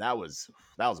a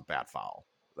bad foul.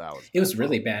 It was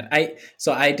really bad. I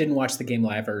didn't watch the game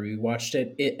live. I rewatched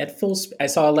it at full. I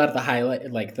saw a lot of the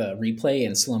highlight, like the replay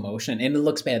in slow motion, and it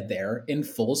looks bad there. In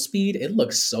full speed, it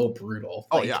looks so brutal.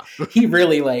 He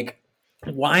really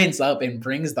winds up and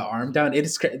brings the arm down. It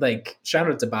is shout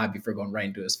out to Bobby for going right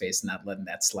into his face and not letting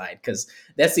that slide, because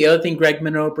that's the other thing Greg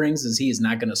Monroe brings is he is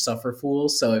not going to suffer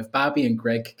fools. So if Bobby and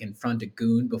Greg confront a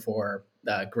goon before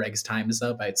Greg's time is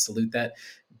up, I'd salute that.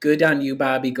 Good on you,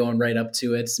 Bobby, going right up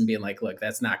to it and being like, look,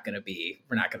 that's not going to be,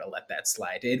 we're not going to let that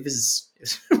slide. It was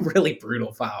a really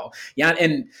brutal foul. Yeah.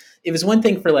 And it was one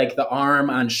thing for like the arm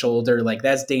on shoulder, like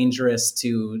that's dangerous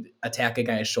to attack a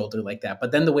guy's shoulder like that.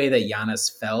 But then the way that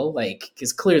Giannis fell,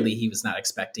 because clearly he was not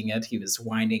expecting it. He was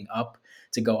winding up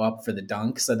to go up for the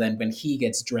dunk. So then when he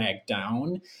gets dragged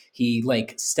down, he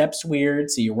steps weird.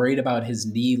 So you're worried about his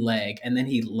knee leg, and then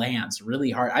he lands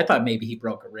really hard. I thought maybe he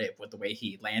broke a rib with the way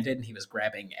he landed, and he was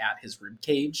grabbing at his rib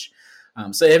cage.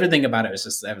 So everything about it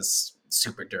was that was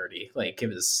super dirty.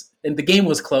 And the game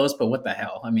was close, but what the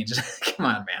hell? I mean, just come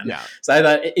on, man. Yeah. So I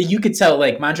thought you could tell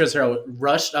Montrezl Harrell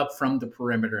rushed up from the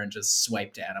perimeter and just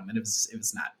swiped at him, and it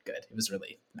was not good. It was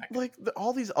really not good.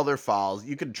 All these other fouls,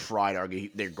 you could try to argue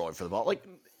they're going for the ball.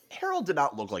 Harold did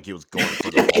not look like he was going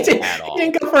for the ball at all. He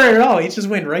didn't go for it at all. He just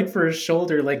went right for his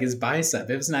shoulder, like his bicep.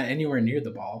 It was not anywhere near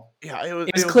the ball. Yeah,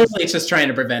 it was clearly just trying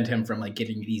to prevent him from like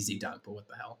getting an easy dunk. But what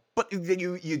the hell? But then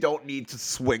you don't need to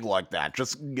swing like that.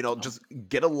 Just just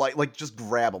get a light, like just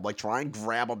grab him, like try and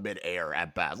grab him midair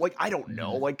at best. Like I don't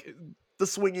know, like the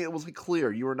swing, it was like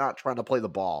clear. You were not trying to play the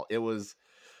ball. It was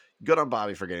good on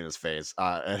Bobby for getting his face.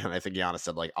 And I think Giannis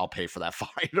said like, "I'll pay for that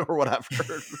fine" or whatever.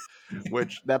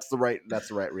 Which that's the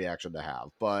right reaction to have.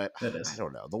 But I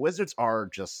don't know. The Wizards are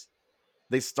just,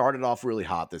 they started off really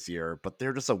hot this year, but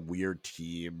they're just a weird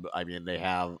team. I mean, they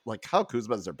have like Kyle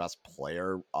Kuzma is their best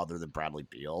player other than Bradley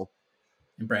Beal.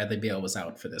 And Bradley Beal was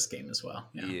out for this game as well.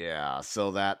 Yeah,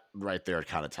 so that right there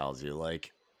kind of tells you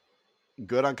like,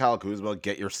 good on Kyle Kuzma,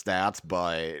 get your stats,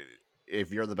 but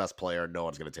if you're the best player, no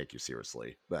one's going to take you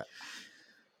seriously. But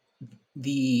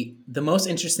the most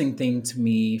interesting thing to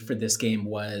me for this game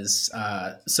was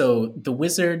so the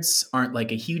Wizards aren't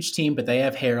like a huge team, but they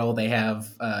have Harrell, they have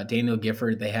Daniel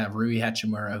Gifford, they have Rui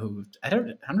Hachimura, who I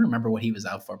don't remember what he was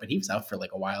out for, but he was out for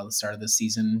like a while at the start of the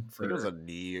season. I think it was a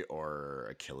knee or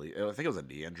Achilles. I think it was a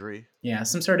knee injury. Yeah,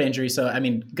 some sort of injury. So I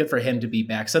mean, good for him to be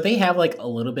back. So they have like a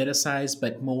little bit of size,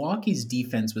 but Milwaukee's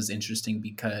defense was interesting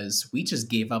because we just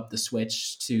gave up the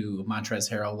switch to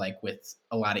Montrezl Harrell like with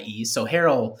a lot of ease. So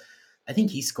Harrell, I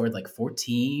think he scored like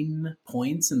 14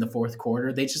 points in the fourth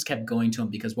quarter. They just kept going to him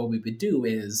because what we would do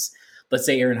is, let's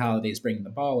say Aaron Holiday is bringing the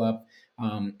ball up,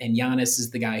 and Giannis is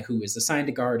the guy who is assigned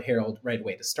to guard Harold right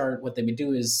away to start. What they would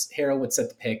do is Harold would set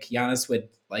the pick. Giannis would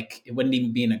like, it wouldn't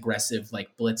even be an aggressive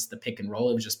like blitz the pick and roll.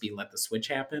 It would just be let the switch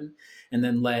happen, and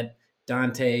then let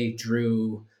Dante,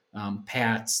 Drew,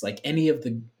 Pats, like any of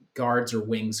the guards or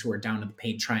wings who are down in the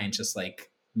paint try and just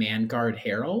like man guard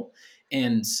Harold.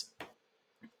 And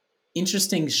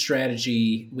interesting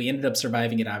strategy. We ended up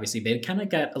surviving it, obviously, but it kind of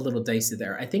got a little dicey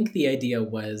there. I think the idea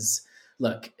was,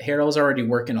 look, Harold's already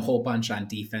working a whole bunch on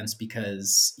defense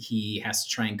because he has to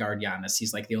try and guard Giannis.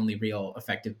 He's like the only real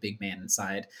effective big man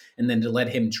inside. And then to let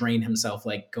him drain himself,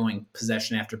 like going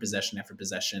possession after possession after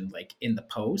possession, like in the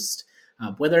post.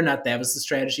 Whether or not that was the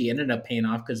strategy ended up paying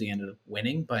off because we ended up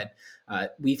winning. But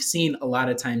we've seen a lot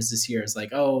of times this year, it's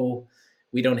like, oh,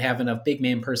 we don't have enough big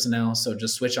man personnel, so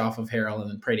just switch off of Harrell and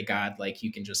then pray to God, like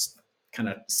you can just kind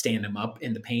of stand him up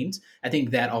in the paint. I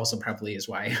think that also probably is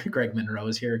why Greg Monroe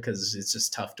is here, because it's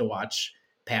just tough to watch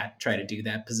Pat try to do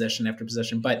that possession after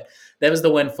possession. But that was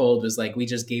the one fold, was like we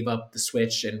just gave up the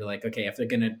switch and we're like, okay, if they're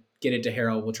going to get it to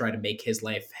Harrell, we'll try to make his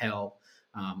life hell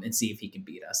and see if he can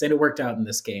beat us. And it worked out in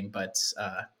this game, but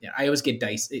yeah, I always get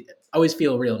dicey. I always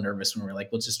feel real nervous when we're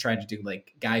like, we'll just try to do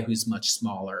like guy who's much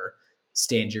smaller,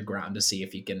 stand your ground to see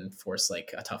if you can force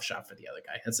like a tough shot for the other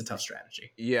guy. That's a tough strategy.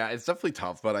 Yeah, it's definitely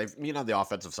tough, but I mean, on the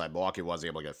offensive side, Milwaukee was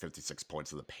able to get 56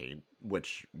 points in the paint,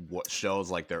 which what shows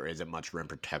like there isn't much rim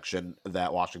protection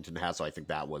that Washington has. So I think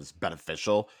that was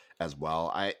beneficial as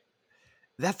well.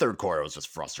 That third quarter was just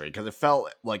frustrating because it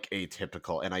felt like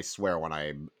atypical. And I swear, when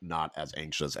I'm not as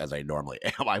anxious as I normally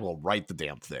am, I will write the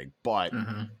damn thing. But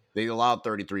they allowed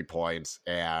 33 points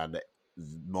and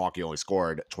Milwaukee only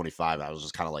scored 25. I was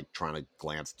just kind of like trying to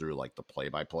glance through like the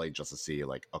play-by-play just to see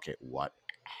like, okay, what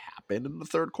happened in the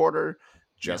third quarter,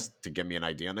 just to give me an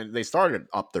idea. And then they started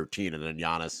up 13, and then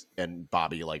Giannis and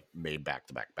Bobby like made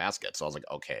back-to-back baskets. So I was like,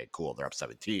 okay, cool, they're up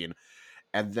 17.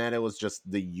 And then it was just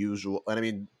the usual. And I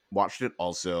mean, Washington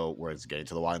also was getting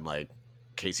to the line. Like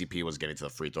KCP was getting to the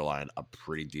free throw line a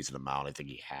pretty decent amount. I think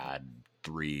he had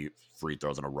 3 free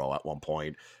throws in a row at one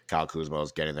point. Kyle Kuzma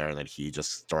was getting there, and then he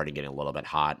just started getting a little bit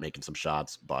hot, making some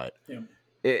shots. But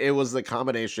it was the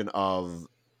combination of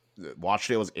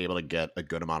Washington was able to get a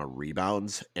good amount of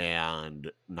rebounds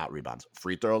and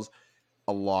free throws,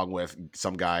 along with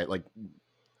some guy like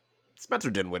Spencer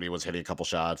Dinwiddie was hitting a couple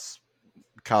shots.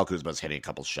 Kyle Kuzma was hitting a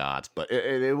couple shots, but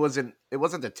it wasn't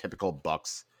the typical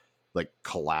Bucks like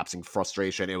collapsing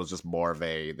frustration. It was just more of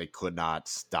they could not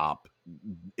stop.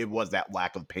 It was that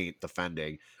lack of paint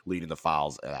defending leading to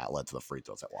fouls that led to the free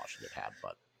throws that Washington had.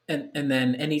 But and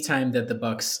then anytime that the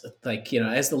Bucks, like,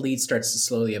 as the lead starts to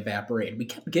slowly evaporate, we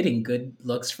kept getting good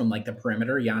looks from like the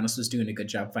perimeter. Giannis was doing a good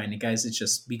job finding guys. It's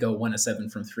just we go 1 of 7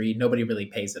 from 3. Nobody really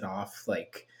pays it off.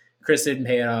 Like Chris didn't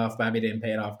pay it off. Bobby didn't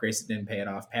pay it off. Grayson didn't pay it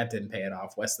off. Pat didn't pay it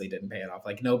off. Wesley didn't pay it off.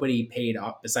 Like nobody paid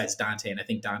off besides Dante. And I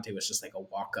think Dante was just like a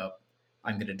walk up.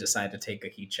 I'm going to decide to take a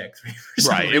heat check 3 for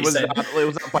some reason. It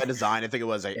was not by design. I think it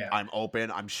was I'm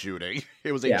open, I'm shooting.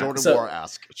 It was a Jordan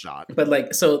Moore-esque shot. But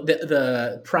like, so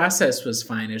the process was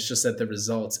fine. It's just that the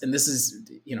results, and this is,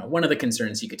 one of the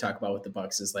concerns you could talk about with the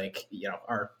Bucks is like,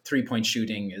 our 3-point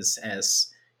shooting is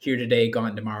as here today,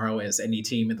 gone tomorrow as any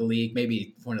team in the league,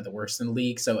 maybe one of the worst in the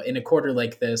league. So in a quarter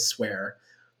like this, where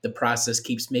the process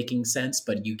keeps making sense,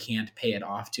 but you can't pay it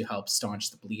off to help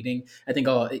staunch the bleeding. I think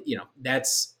I'll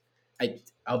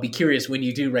be curious when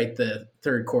you do write the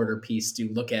third quarter piece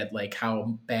to look at like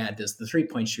how bad does the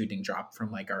 3-point shooting drop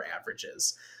from like our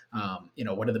averages.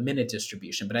 What are the minute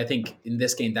distribution? But I think in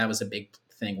this game, that was a big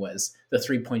thing, was the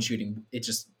 3-point shooting. It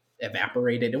just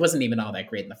evaporated. It wasn't even all that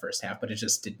great in the first half, but it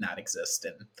just did not exist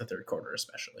in the third quarter,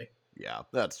 especially. Yeah,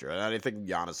 that's true. And I think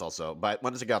Giannis also, but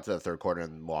once it got to the third quarter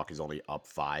and Milwaukee's only up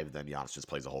 5, then Giannis just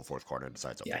plays the whole fourth quarter and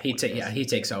decides. He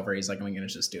takes over. He's like, I'm going to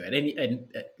just do it. And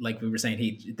like we were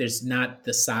saying, there's not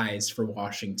the size for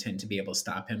Washington to be able to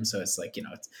stop him. So it's like,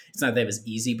 it's not that it was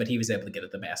easy, but he was able to get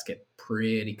at the basket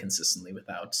pretty consistently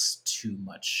without too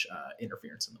much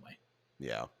interference in the way.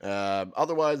 Yeah.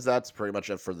 Otherwise, that's pretty much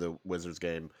it for the Wizards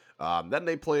game. Then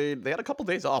they had a couple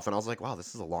days off, and I was like, wow,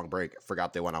 this is a long break. I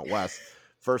forgot they went out west.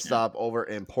 First stop over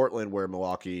in Portland, where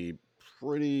Milwaukee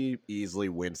pretty easily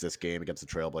wins this game against the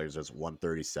Trailblazers,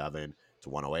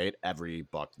 137-108. Every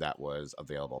buck that was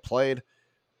available played,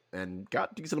 and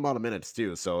got a decent amount of minutes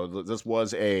too. So this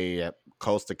was a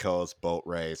coast-to-coast boat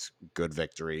race, good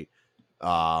victory.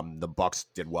 The Bucks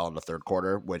did well in the third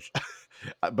quarter, which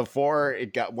when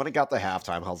it got to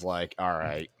halftime, I was like, all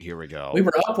right, here we go. We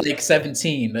were up like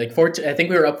 17, like 14. I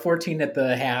think we were up 14 at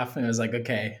the half, and it was like,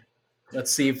 okay, let's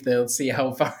see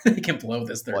how far they can blow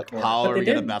this third quarter. How are we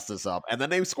going to mess this up? And then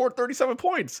they scored 37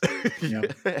 points.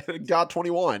 Got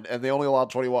 21, and they only allowed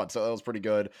 21, so that was pretty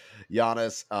good.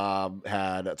 Giannis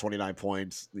had 29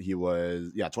 points. He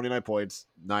was 29 points,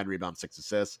 9 rebounds, 6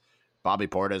 assists. Bobby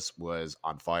Portis was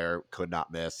on fire, could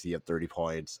not miss. He had 30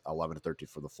 points, 11 to 13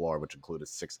 from the floor, which included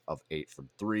 6 of 8 from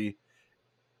 3.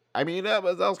 I mean, that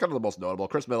was kind of the most notable.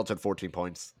 Chris Middleton, 14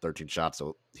 points, 13 shots,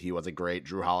 so he wasn't great.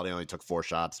 Drew Holiday only took 4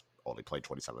 shots, only played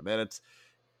 27 minutes.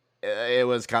 It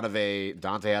was kind of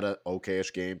Dante had an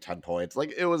okay-ish game, 10 points.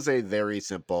 Like, it was a very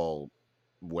simple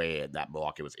way that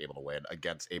Milwaukee was able to win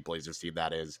against a Blazers team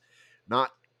that is not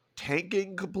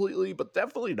tanking completely, but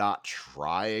definitely not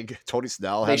trying. Tony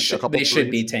Snell had a couple They should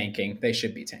be tanking. They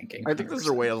should be tanking. I think this is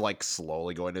their way of like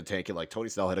slowly going to tanking. Like Tony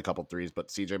Snell hit a couple threes, but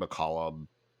CJ McCollum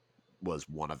was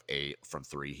 1 of 8 from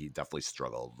 3. He definitely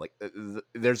struggled. Like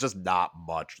there's just not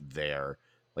much there.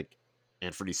 Like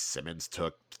Anthony Simmons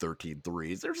took 13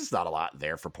 threes. There's just not a lot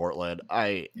there for Portland.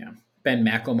 Ben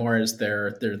McLemore is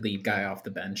their lead guy off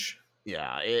the bench.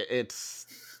 Yeah,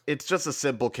 it's just a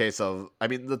simple case of, I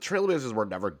mean, the Trailblazers were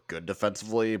never good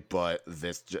defensively, but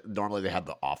normally they had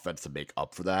the offense to make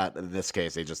up for that. In this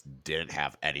case, they just didn't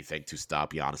have anything to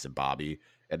stop Giannis and Bobby.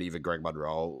 And even Greg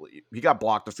Monroe, he got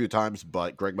blocked a few times,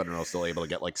 but Greg Monroe still able to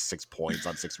get like 6 points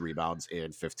on 6 rebounds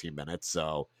in 15 minutes.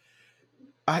 So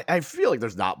I feel like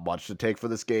there's not much to take for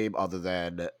this game other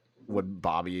than when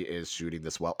Bobby is shooting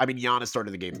this well. I mean, Giannis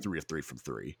started the game 3 of 3 from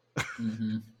 3.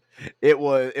 Mm-hmm. It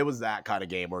was that kind of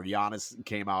game where Giannis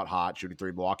came out hot, shooting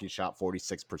 3. Milwaukee shot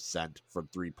 46% from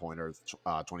 3-pointers,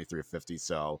 23 of 50.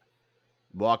 So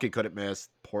Milwaukee couldn't miss.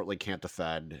 Portland can't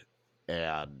defend.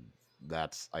 And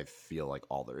that's, I feel like,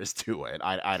 all there is to it.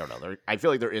 I don't know. I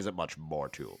feel like there isn't much more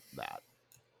to that.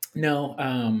 No,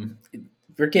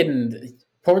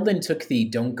 Portland took the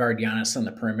don't guard Giannis on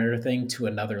the perimeter thing to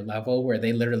another level where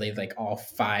they literally, like, all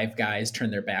 5 guys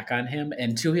turned their back on him.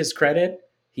 And to his credit,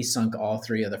 he sunk all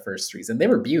 3 of the first threes, and they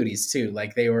were beauties too.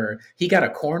 Like he got a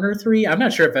corner 3. I'm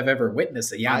not sure if I've ever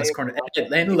witnessed a Giannis corner,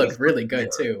 and it looked really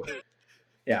good too.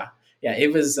 Yeah.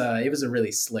 It was a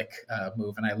really slick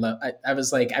move, and I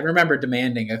was like, I remember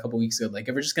demanding a couple weeks ago, like,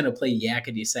 if we're just gonna play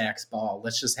yakety sax ball,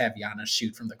 let's just have Giannis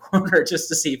shoot from the corner just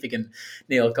to see if he can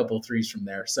nail a couple threes from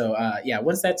there. So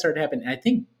once that started happening, I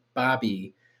think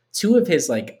Bobby, 2 of his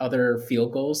like other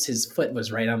field goals, his foot was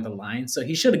right on the line. So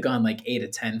he should have gone like 8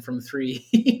 of 10 from 3.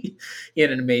 He had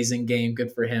an amazing game.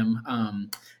 Good for him.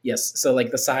 Yes. So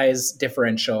like the size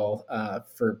differential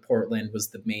for Portland was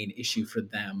the main issue for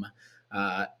them.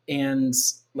 And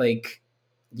like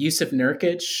Yusuf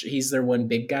Nurkic, he's their one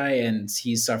big guy, and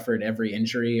he's suffered every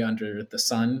injury under the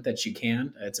sun that you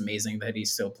can. It's amazing that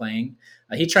he's still playing.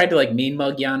 He tried to like mean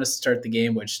mug Giannis to start the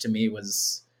game, which to me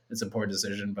it's a poor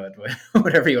decision, but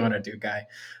whatever you want to do, guy.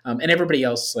 And everybody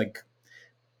else like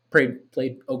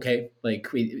played okay. Like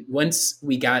once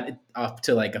we got up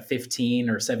to like a 15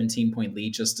 or 17 point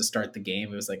lead just to start the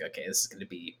game, it was like, okay, this is going to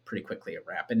be pretty quickly a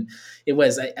wrap. And it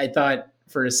was. I thought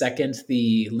for a second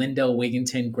the Lindell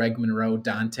Wigginton, Greg Monroe,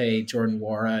 Dante, Jordan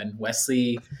Nwora, and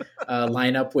Wesley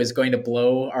lineup was going to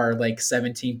blow our like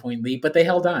 17 point lead, but they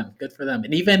held on. Good for them.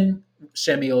 And even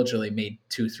Shemi Ojeleye made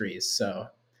 2 threes. So.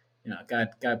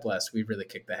 God bless. We really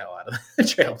kicked the hell out of the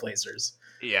Trailblazers.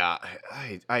 Yeah,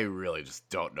 I really just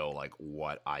don't know like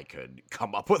what I could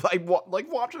come up with.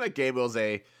 Like watching that game, it was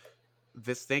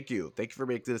Thank you for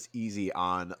making this easy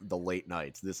on the late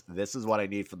nights. This is what I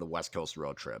need for the West Coast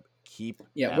road trip. Keep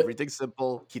Yeah, everything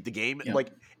simple. Keep the game yeah,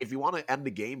 like if you want to end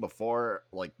the game before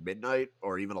like midnight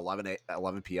or even 11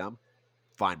 p.m.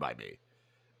 Fine by me.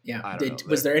 yeah. I don't know.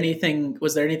 Was there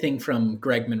anything from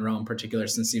Greg Monroe in particular,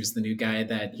 since he was the new guy,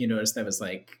 that you noticed that was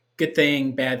like good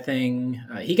thing, bad thing?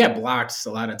 He got blocked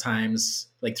a lot of times,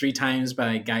 like 3 times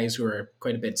by guys who are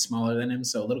quite a bit smaller than him.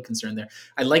 So a little concerned there.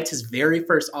 I liked his very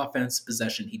first offensive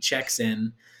possession. He checks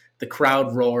in. The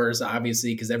crowd roars,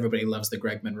 obviously, because everybody loves the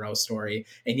Greg Monroe story.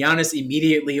 And Giannis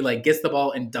immediately like gets the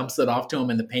ball and dumps it off to him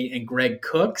in the paint, and Greg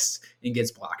cooks and gets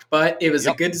blocked. But it was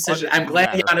a good decision. I'm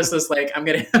glad Giannis was like, I'm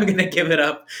gonna give it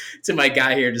up to my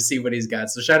guy here to see what he's got.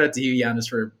 So shout out to you, Giannis,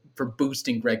 for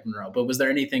boosting Greg Monroe. But was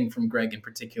there anything from Greg in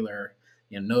particular,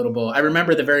 notable? I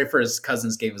remember the very first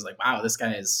Cousins game was like, wow, this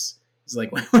guy is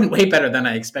like way better than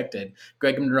I expected.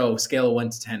 Greg Monroe, scale of 1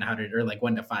 to 10, or like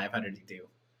 1 to 5, how did he do?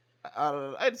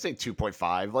 I'd say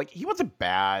 2.5. Like he wasn't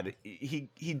bad. He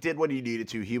did what he needed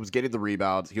to. He was getting the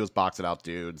rebounds. He was boxing out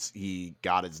dudes. He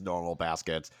got his normal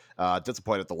baskets.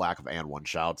 Disappointed at the lack of and one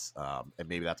shouts. And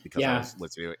maybe that's because I was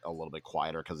listening a little bit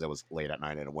quieter because it was late at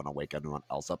night and I want to wake anyone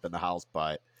else up in the house.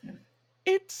 But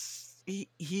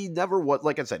he never was,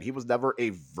 like I said, he was never a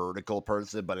vertical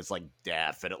person, but it's like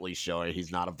definitely showing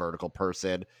he's not a vertical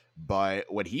person. But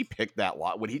when he picked that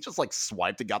lot, when he just like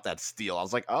swiped and got that steal, I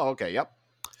was like, oh, okay, yep.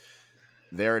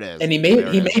 There it is. And he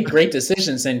made great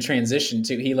decisions in transition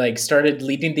too. He like started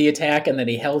leading the attack and then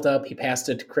he held up, he passed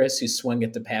it to Chris, who swung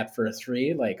it to Pat for a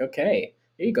 3. Like, okay,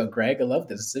 here you go, Greg. I love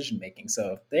the decision making.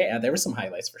 So there were some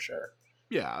highlights for sure.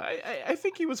 Yeah, I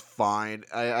think he was fine.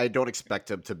 I don't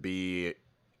expect him to be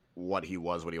what he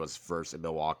was when he was first in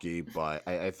Milwaukee, but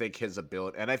I think his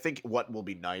ability, and I think what will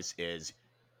be nice is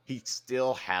he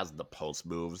still has the post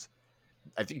moves.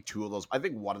 I think 2 of those. I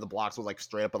think one of the blocks was like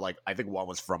straight up, but like I think one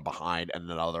was from behind, and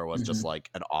another was just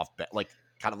like an off, like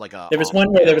kind of like a. There was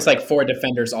one where there was like 4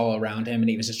 defenders all around him, and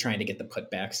he was just trying to get the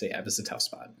putback. So yeah, it was a tough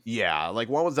spot. Yeah, like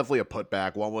one was definitely a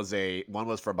putback. One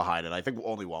was from behind, and I think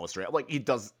only one was straight up. Like he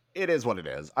does. It is what it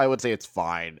is. I would say it's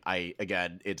fine.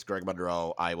 It's Greg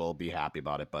Monroe. I will be happy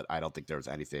about it, but I don't think there's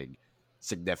anything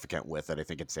significant with it. I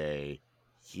think it's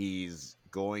he's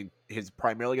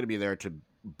primarily going to be there to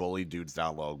bully dudes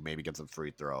down low, maybe get some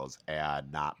free throws,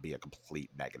 and not be a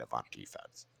complete negative on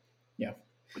defense. Yeah,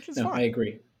 which is fine. I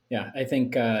agree. Yeah, I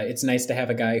think it's nice to have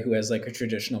a guy who has like a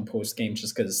traditional post game,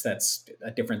 just because that's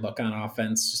a different look on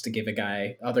offense. Just to give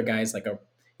other guys like a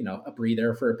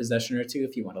breather for a possession or two,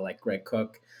 if you want to like Greg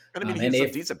Cook. And I mean, he's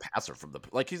a decent passer from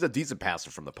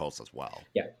the post as well.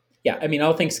 Yeah. Yeah, I mean,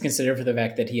 all things considered, for the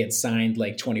fact that he had signed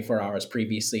like 24 hours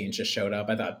previously and just showed up,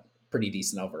 I thought pretty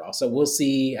decent overall. So we'll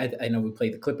see. I know we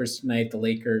played the Clippers tonight, the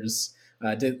Lakers.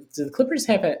 Do the Clippers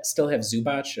still have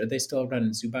Zubac? Are they still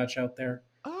running Zubac out there?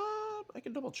 I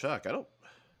can double check.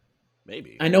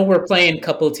 Maybe. I know we're playing a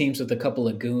couple of teams with a couple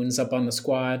of goons up on the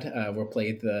squad. We'll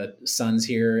play the Suns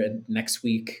here next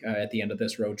week at the end of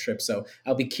this road trip. So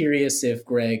I'll be curious if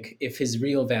his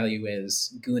real value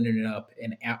is gooning it up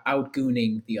and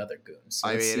out-gooning the other goons. So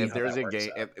I mean, if there's a game,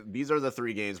 these are the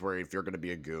 3 games where if you're going to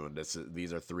be a goon,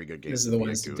 these are 3 good games. These are the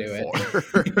ones to do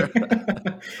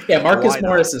it. Yeah, Marcus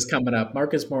Morris is coming up.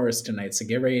 Marcus Morris tonight. So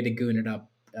get ready to goon it up.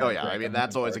 Oh yeah, I mean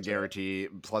that's always a guarantee.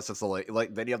 Plus, it's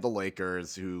then you have the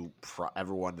Lakers, who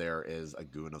everyone there is a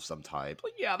goon of some type.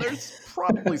 Like, yeah, there's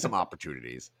probably some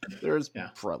opportunities. There's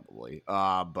probably,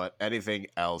 but anything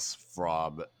else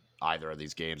from either of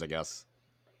these games, I guess.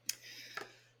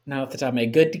 Now, at the top of my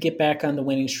head, good to get back on the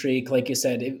winning streak. Like you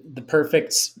said, the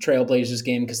perfect Trailblazers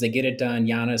game because they get it done.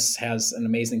 Giannis has an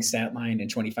amazing stat line in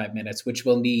 25 minutes, which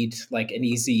will need like an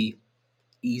easy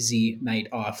night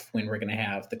off when we're going to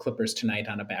have the Clippers tonight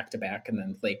on a back-to-back and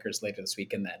then Lakers later this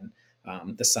week and then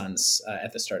the Suns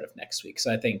at the start of next week.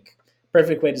 So I think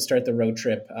perfect way to start the road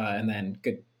trip and then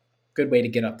good way to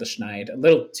get up the Schneid. A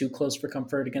little too close for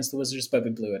comfort against the Wizards, but we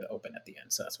blew it open at the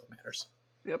end, so that's what matters.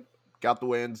 Yep. Got the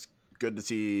wins. Good to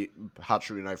see hot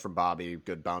shooting night from Bobby.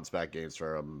 Good bounce back games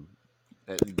for him.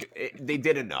 They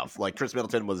did enough. Like Chris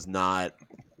Middleton was not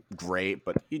great,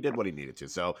 but he did what he needed to.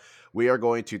 So we are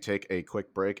going to take a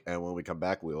quick break, and when we come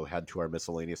back, we will head to our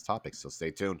miscellaneous topics. So stay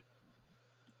tuned.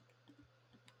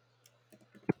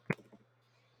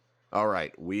 All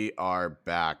right, we are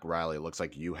back. Riley, it looks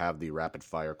like you have the rapid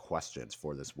fire questions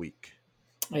for this week.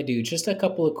 I do. Just a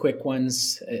couple of quick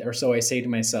ones, or so I say to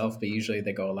myself, but usually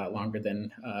they go a lot longer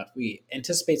than we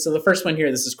anticipate. So the first one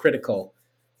here, this is critical.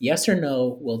 Yes or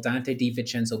no, will Dante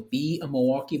DiVincenzo be a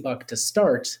Milwaukee Buck to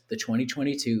start the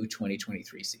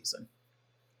 2022-2023 season?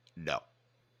 No.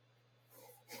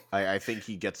 I think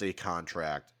he gets a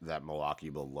contract that Milwaukee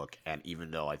will look, and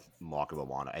even though Milwaukee will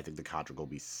want it, I think the contract will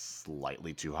be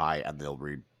slightly too high, and they'll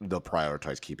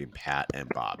prioritize keeping Pat and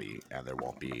Bobby, and there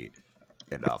won't be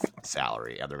enough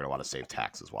salary, and they're going to want to save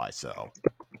taxes wise. So,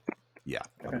 yeah,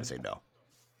 I'm going Okay, to say no.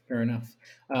 fair enough.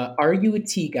 Are you a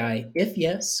tea guy? If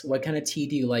yes, what kind of tea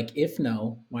do you like? If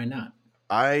no, why not?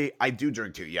 I do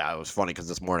drink too. Yeah, it was funny because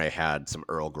this morning I had some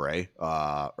Earl Grey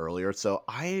earlier. So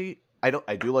I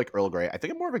do like Earl Grey. I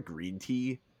think I'm more of a green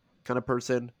tea kind of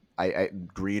person. I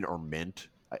green or mint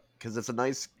because it's a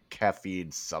nice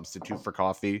caffeine substitute for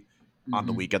coffee on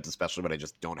the Hmm. weekends, especially when I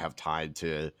just don't have time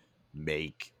to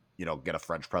make get a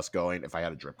French press going. If I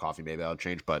had a drip coffee, maybe I would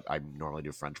change, but I normally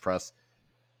do French press.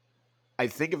 I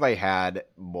think if I had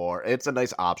more, it's a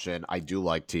nice option. I do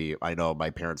like tea. I know my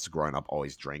parents growing up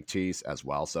always drank teas as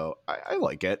well, so I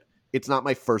like it. It's not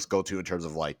my first go to in terms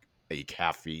of like a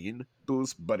caffeine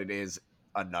boost, but it is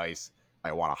a nice,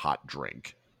 I want a hot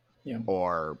drink. Yeah.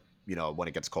 Or, when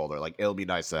it gets colder, like it'll be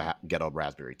nice to get a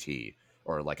raspberry tea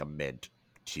or like a mint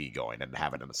tea going and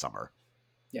have it in the summer.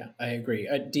 Yeah, I agree.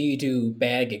 Do you do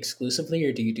bag exclusively,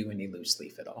 or do you do any loose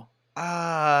leaf at all?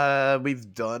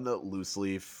 We've done loose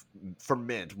leaf for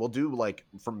mint. We'll do like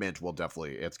for mint. We'll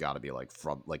definitely. It's got to be like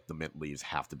from like the mint leaves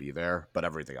have to be there, but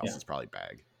everything else Yeah. is probably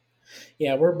bag.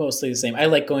 Yeah, we're mostly the same. I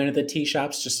like going to the tea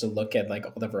shops just to look at like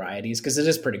all the varieties because it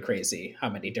is pretty crazy how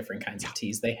many different kinds Yeah, of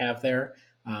teas they have there.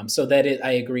 I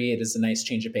agree, it is a nice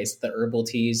change of pace. The herbal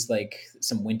teas, like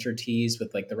some winter teas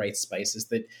with like the right spices,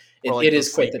 that or like it the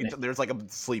is quite sleepy. the. There's like a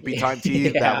sleepy time tea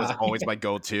that was Yeah. always my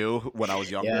go-to when I was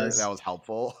younger. That Yes. was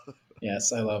helpful.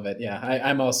 Yes, I love it. Yeah,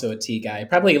 I'm also a tea guy.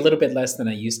 Probably a little bit less than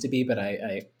I used to be, but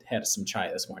I had some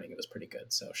chai this morning. It was pretty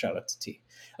good. So shout out to tea.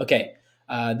 Okay,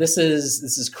 this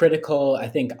is critical. I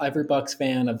think every Bucks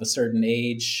fan of a certain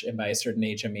age, and by a certain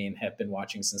age I mean have been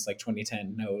watching since like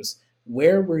 2010, knows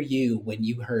where were you when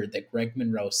you heard that Greg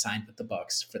Monroe signed with the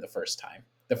Bucks for the first time,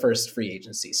 the first free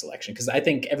agency selection? Because I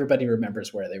think everybody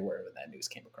remembers where they were when that news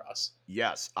came across.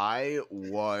 Yes, I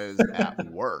was at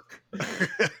work.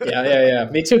 Yeah.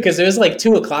 Me too. Because it was like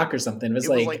 2 o'clock or something. It was It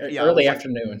was like like, yeah, it early was like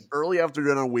afternoon. early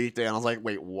afternoon on a weekday, and I was like,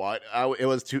 wait, what? It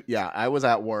was too, yeah, I was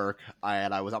at work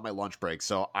and I was on my lunch break,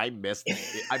 so I missed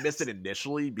it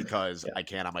initially because Yeah. I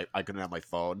couldn't have my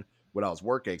phone when I was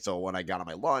working. So when I got on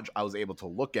my lunch, I was able to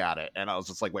look at it, and I was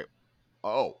just like, wait,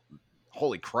 oh,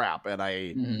 holy crap! And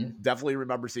I Hmm. definitely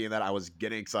remember seeing that. I was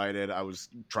getting excited. I was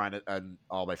trying to, and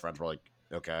all my friends were like,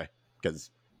 okay,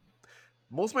 because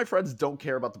most of my friends don't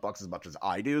care about the Bucks as much as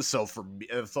I do. So for me,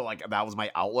 so like that was my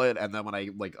outlet. And then when I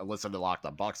like listened to Locked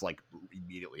On Bucks, like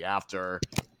immediately after,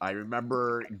 I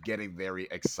remember getting very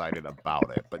excited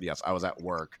about it. But yes, I was at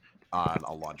work on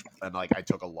a lunch, and like I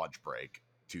took a lunch break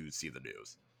to see the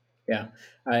news. Yeah,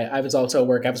 I was also at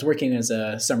work. I was working as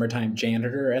a summertime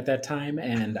janitor at that time,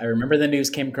 and I remember the news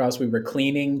came across. We were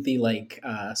cleaning the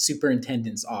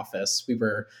superintendent's office. We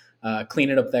were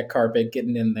cleaning up that carpet,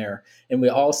 getting in there, and we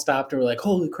all stopped and were like,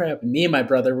 "Holy crap!" And me and my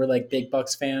brother were like big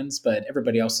Bucks fans, but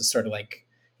everybody else is sort of like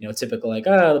typical like,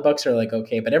 "Oh, the Bucks are like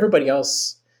okay," but everybody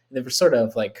else. They were sort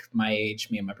of like my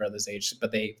age, me and my brother's age,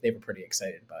 but they were pretty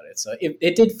excited about it. So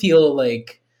it did feel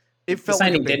like It the felt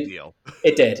like a signing big didn't. deal.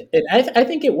 It did. I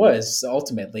think it was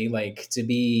ultimately like to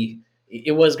be.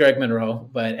 It was Greg Monroe,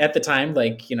 but at the time,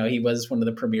 like he was one of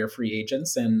the premier free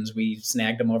agents, and we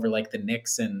snagged him over like the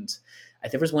Knicks, and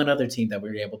there was one other team that we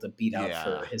were able to beat out Yeah.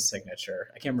 for his signature.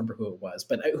 I can't remember who it was,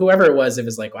 but whoever it was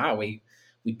like, wow, we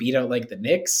beat out like the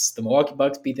Knicks. The Milwaukee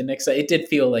Bucks beat the Knicks. It did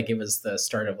feel like it was the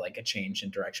start of like a change in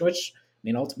direction, which I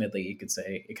mean, ultimately, you could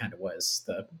say it kind of was.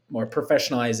 The more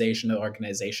professionalization of the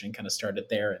organization kind of started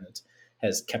there, and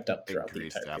has kept up throughout the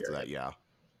Increased entire after period. that, yeah.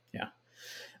 Yeah.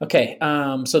 Okay.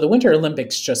 So the Winter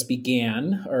Olympics just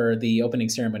began, or the opening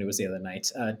ceremony was the other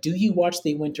night. Do you watch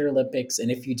the Winter Olympics?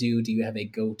 And if you do you have a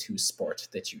go-to sport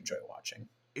that you enjoy watching?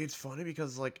 It's funny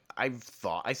because like I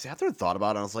sat there and thought about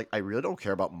it, and I was like, I really don't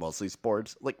care about mostly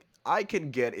sports. Like I can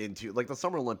get into like the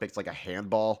Summer Olympics, like a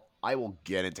handball. I will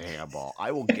get into handball.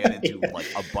 I will get into Yeah. like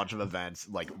a bunch of events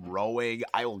like rowing.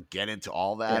 I will get into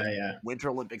all that. Yeah. Winter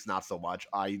Olympics, not so much.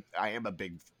 I am a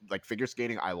big like figure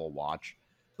skating. I will watch.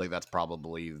 Like that's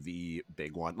probably the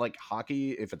big one. Like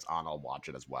hockey, if it's on, I'll watch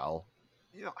it as well.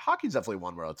 Hockey's definitely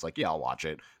one where it's like, yeah, I'll watch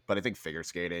it. But I think figure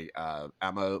skating,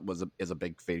 Emma is a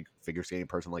big figure skating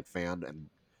person, like fan, and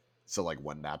so like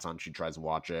when that's on, she tries to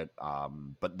watch it.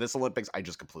 But this Olympics, I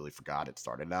just completely forgot it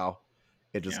started now.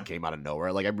 It just Yeah. came out of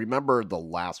nowhere. Like I remember the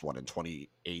last one in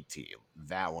 2018.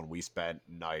 That one we spent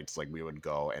nights like we would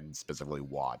go and specifically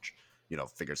watch,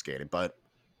 figure skating. But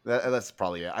that's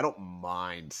probably it. I don't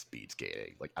mind speed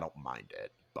skating. Like I don't mind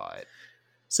it, but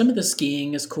Some of the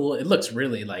skiing is cool. It looks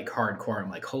really like hardcore. I'm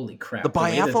like, holy crap! The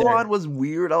way that biathlon was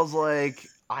weird. I was like,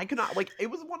 I could not like.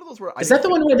 It was one of those where I is didn't that the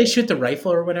feel one where they shoot the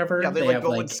rifle or yeah, whatever? they They like have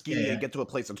go like and ski yeah. and get to a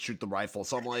place and shoot the rifle.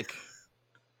 So I'm like,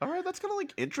 all right, that's kind of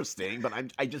like interesting, but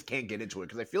I just can't get into it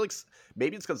because I feel like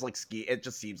maybe it's because like ski, it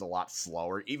just seems a lot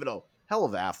slower. Even though hell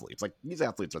of athletes, like these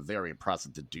athletes are very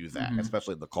impressive to do that, Mhm.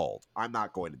 especially in the cold. I'm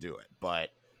not going to do it, but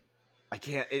I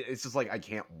can't. It's just like I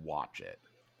can't watch it.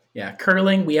 Yeah,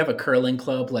 curling. We have a curling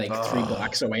club like 3 Ugh.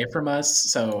 blocks away from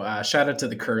us. So shout out to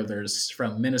the curlers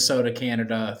from Minnesota,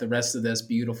 Canada, the rest of this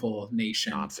beautiful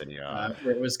nation. Wisconsin, yeah.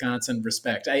 Wisconsin,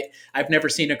 respect. I've never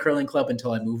seen a curling club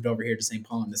until I moved over here to St.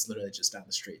 Paul, and it's literally just down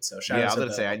the street. So shout Yeah, I out was to gonna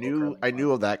the say I local knew curling I club.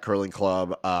 knew of that curling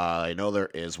club. I know there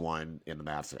is one in the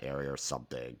Madison area or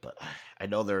something, but I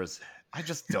know there's. I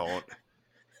just don't.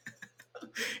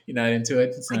 You're not into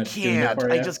it. It's I not doing it can't.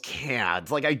 for I you. just can't.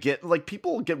 Like I get like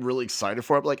people get really excited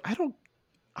for it. But like I don't.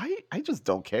 I just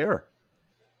don't care.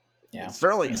 Yeah.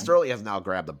 Sterling has now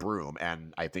grabbed the broom,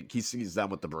 and I think he sees them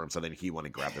with the broom, so then he went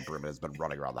and grabbed the broom and has been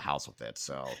running around the house with it.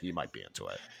 So he might be into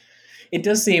it. It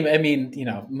does seem, I mean,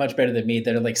 much better than me.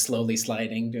 They're like slowly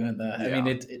sliding, doing the. I mean,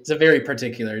 Yeah. it's a very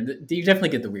particular. You definitely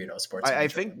get the weirdo sports. I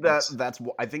think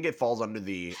I think it falls under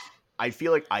the. I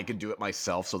feel like I could do it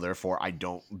myself, so therefore I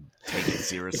don't take it You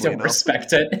seriously don't enough.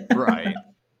 respect it, Right.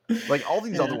 Like all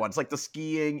these Yeah. other ones, like the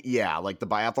skiing, yeah, like the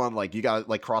biathlon, like you got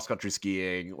like cross country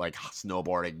skiing, like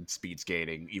snowboarding, speed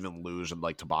skating, even luge and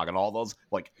like toboggan, all those.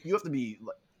 Like you have to be.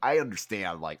 Like, I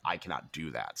understand, like I cannot do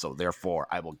that, so therefore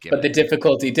I will give. But the it.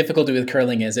 difficulty with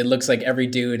curling is it looks like every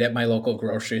dude at my local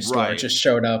grocery store Right. just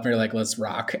showed up and you're like, let's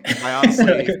rock. I honestly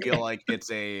Like, feel like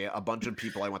it's a bunch of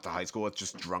people I went to high school with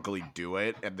just drunkenly do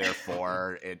it, and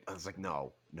therefore I was like,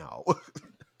 no.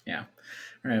 yeah.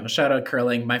 All right. Well, shout out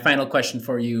curling. My final question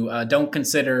for you: don't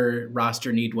consider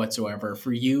roster need whatsoever.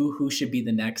 For you, who should be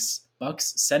the next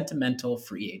Bucks sentimental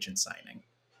free agent signing?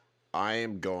 I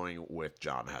am going with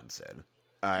John Henson.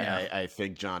 I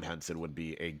think John Henson would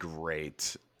be a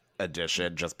great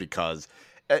addition just because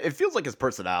it feels like his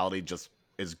personality just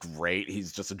is great.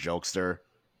 He's just a jokester.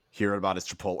 Hearing about his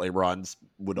Chipotle runs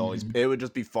would always it would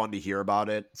just be fun to hear about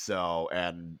it. So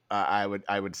and I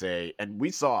would say, and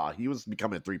we saw he was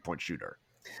becoming a 3-point shooter.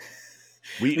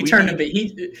 We turned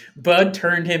him. Bud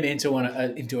turned him into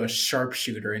a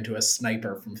sharpshooter, into a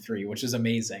sniper from 3, which is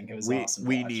amazing. It was awesome.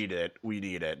 We need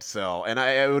it. So, and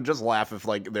I would just laugh if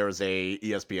like there was a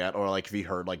ESPN or like if he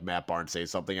heard like Matt Barnes say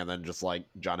something and then just like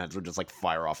John Henson would just like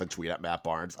fire off a tweet at Matt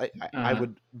Barnes. I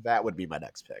would that would be my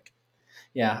next pick.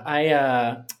 Yeah,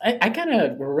 I kind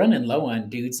of we're running low on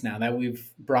dudes now that we've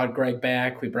brought Greg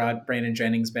back. We brought Brandon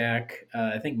Jennings back.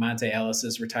 I think Monte Ellis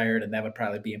is retired, and that would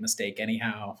probably be a mistake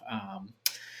anyhow.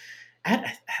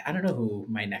 I don't know who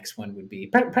my next one would be.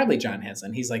 Probably John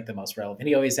Henson. He's like the most relevant.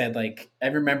 He always had like I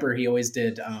remember he always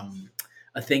did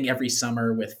a thing every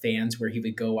summer with fans where he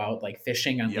would go out like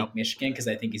fishing on Lake Michigan because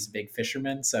I think he's a big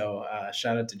fisherman. So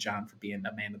shout out to John for being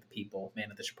a man of the people,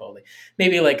 man of the Chipotle.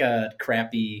 Maybe like a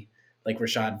crappy like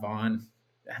Rashad Vaughn.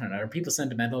 I don't know. Are people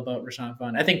sentimental about Rashad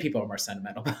Vaughn? I think people are more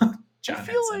sentimental about John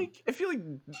Henson. I feel like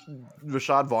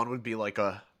Rashad Vaughn would be like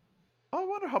I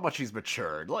wonder how much he's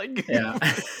matured. Like, yeah,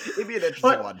 it'd be an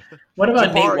interesting one. What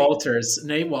about Jabari? Nate Walters?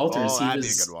 Nate Walters, that'd be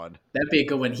a good one. That'd be a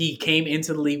good one. He came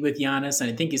into the league with Giannis,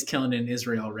 and I think he's killing it in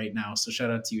Israel right now. So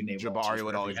shout out to you, Nate Walters.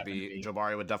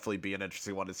 Jabari would definitely be an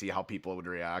interesting one to see how people would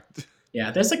react. Yeah,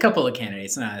 there's a couple of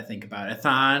candidates now that I think about it.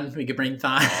 Thon, we could bring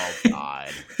Thon. Oh God.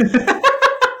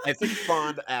 I think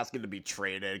Thon asking to be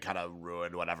traded kind of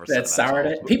ruined whatever. That soured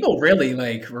it. People really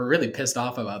were really pissed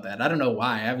off about that. I don't know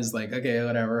why. I was like, okay,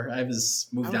 whatever. I was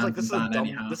moved on from Thon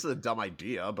anyhow. This is a dumb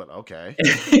idea, but okay.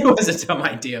 It was a dumb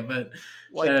idea, but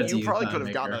like you probably could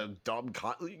have gotten a dumb.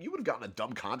 You would have gotten a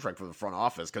dumb contract for the front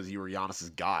office because you were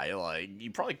Giannis's guy. Like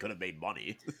you probably could have made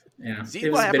money. Yeah. See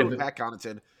what happened with Pat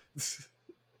Connaughton.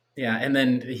 Yeah, and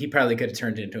then he probably could have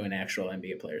turned into an actual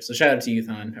NBA player. So shout out to you,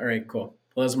 Thon. All right, cool.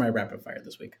 Well, those are my rapid fire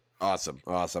this week. Awesome.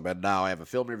 And now I have a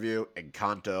film review,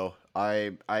 Encanto.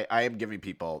 I am giving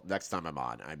people, next time I'm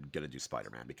on, I'm going to do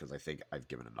Spider-Man because I think I've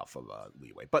given enough of a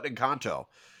leeway. But Encanto,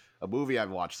 a movie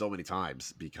I've watched so many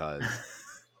times because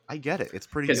I get it. It's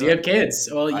pretty good. Because you have kids.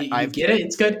 Well, you get it.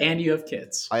 It's good. And you have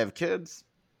kids. I have kids.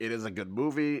 It is a good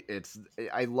movie.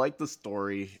 I like the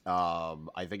story. I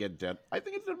think it did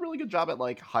a really good job at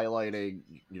like highlighting,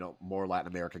 more Latin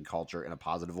American culture in a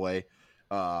positive way.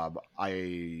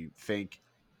 I think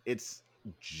it's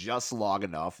just long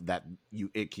enough that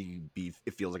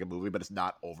it feels like a movie, but it's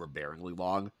not overbearingly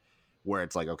long where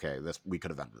it's like, okay, we could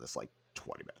have ended this like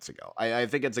 20 minutes ago. I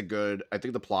think I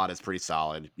think the plot is pretty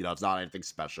solid. It's not anything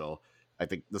special. I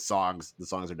think the songs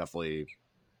are definitely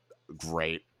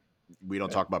great. We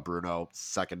don't talk about Bruno,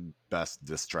 second best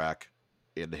diss track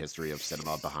in the history of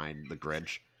cinema behind The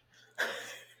Grinch.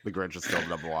 The Grinch is still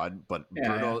number one, but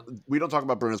Bruno, we don't talk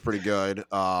about Bruno's pretty good.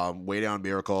 Way Down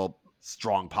Miracle,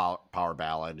 strong power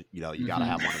ballad. You know, you got to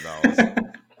have one of those.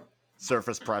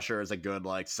 Surface Pressure is a good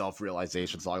like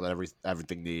self-realization song that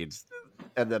everything needs.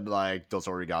 And then like Dos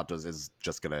Origatos is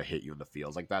just gonna hit you in the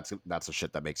feels. Like that's the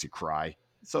shit that makes you cry.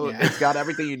 So it's got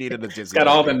everything you need in a Disney. It's got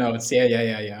all the notes. Yeah.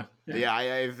 Yeah,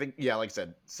 I think like I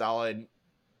said, solid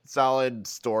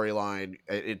storyline.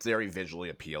 It's very visually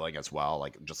appealing as well,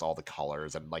 like just all the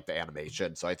colors and like the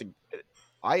animation. So I think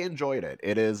I enjoyed it.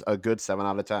 It is a good 7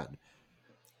 out of 10.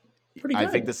 Pretty good.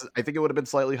 I think it would have been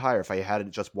slightly higher if I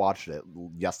hadn't just watched it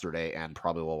yesterday, and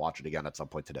probably will watch it again at some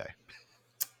point today.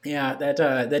 Yeah, that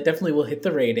definitely will hit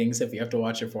the ratings if you have to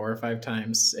watch it 4 or 5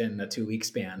 times in a 2-week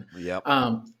span. Yep.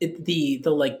 The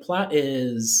like plot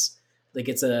is like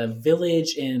it's a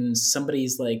village and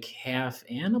somebody's like half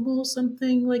animal,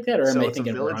 something like that, or am I thinking it's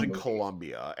a village in movie?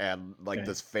 Colombia, and like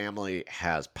this family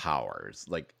has powers.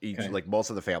 Like like most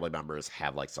of the family members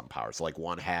have like some powers. So like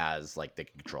one has like they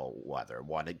can control weather,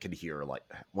 one it can hear, like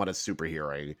one is super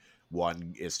hearing,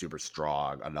 one is super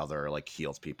strong, another like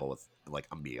heals people with like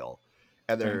a meal.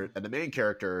 And the main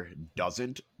character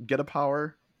doesn't get a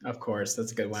power. Of course,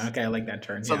 that's a good one. Okay, I like that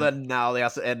turn. So then now they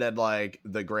have to, and then like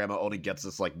the grandma only gets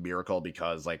this like miracle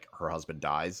because like her husband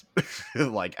dies.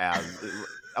 Like as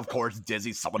of course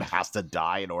Disney, someone has to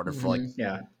die in order for like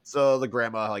So the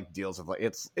grandma like deals with like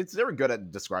it's very good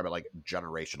at describing like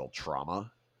generational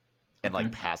trauma and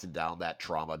like passing down that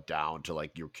trauma down to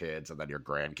like your kids and then your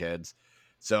grandkids.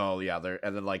 So yeah,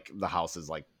 and then like the house is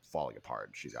like falling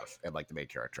apart. She's got and like the main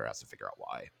character has to figure out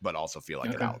why, but also feel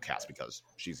like an outcast because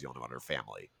she's the only one in her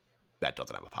family that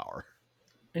doesn't have a power.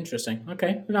 Interesting.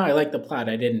 Okay. No, I like the plot.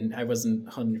 I wasn't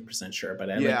 100% sure,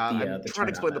 but I like the I'm trying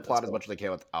to explain the plot as much as I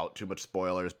can without too much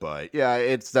spoilers. But yeah,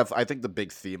 it's I think the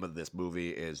big theme of this movie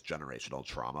is generational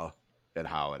trauma and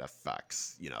how it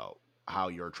affects, you know, how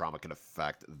your trauma can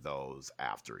affect those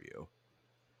after you.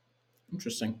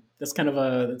 Interesting. That's kind of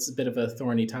that's a bit of a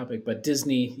thorny topic, but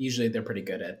Disney, usually they're pretty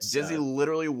good at Disney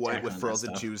literally went with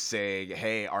Frozen 2 saying,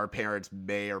 hey, our parents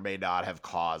may or may not have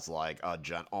caused like a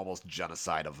almost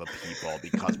genocide of a people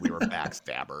because we were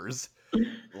backstabbers.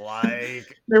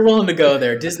 Like they're willing to go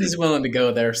there. Disney's willing to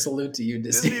go there. Salute to you,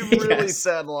 Disney. Disney really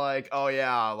said like, oh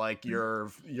yeah, like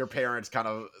your parents kind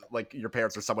of like your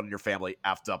parents or someone in your family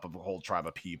effed up a whole tribe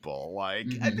of people. Like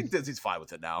I think Disney's fine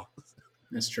with it now.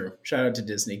 That's true. Shout out to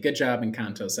Disney. Good job in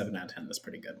Encanto. 7 out of 10. That's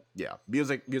pretty good. Yeah,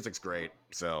 music's great.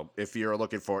 So if you're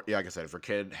looking for, like I said, if your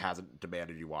kid hasn't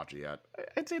demanded you watch it yet,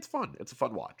 I'd say it's fun. It's a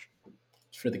fun watch.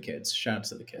 It's for the kids. Shout out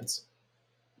to the kids.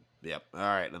 Yep. All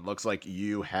right. And it looks like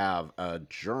you have a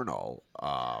journal,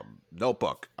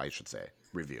 notebook, I should say,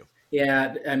 review.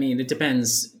 Yeah, I mean, it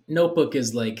depends. Notebook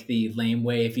is like the lame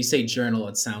way. If you say journal,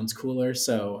 it sounds cooler.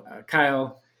 So,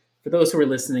 Kyle, for those who were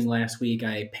listening last week,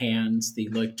 I panned the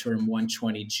Leuchtturm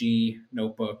 120G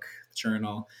notebook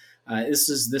journal.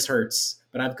 This hurts,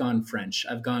 but I've gone French.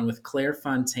 I've gone with Claire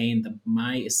Fontaine, the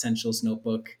My Essentials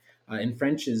notebook. In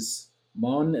French is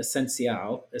Mon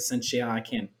Essential. Essential, I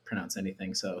can't pronounce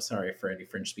anything, so sorry for any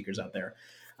French speakers out there.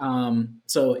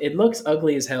 So it looks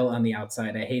ugly as hell on the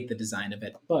outside. I hate the design of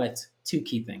it, but 2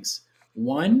 key things.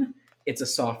 One, it's a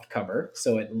soft cover,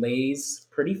 so it lays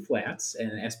pretty flat,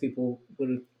 and as people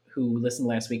who listened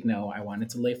last week know, I want it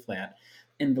to lay flat.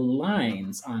 And the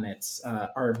lines on it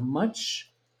are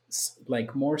much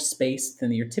like more spaced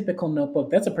than your typical notebook.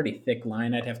 That's a pretty thick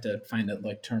line. I'd have to find a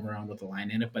like turn around with a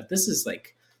line in it, but this is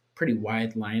like pretty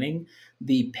wide lining.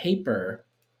 The paper,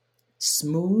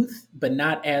 smooth, but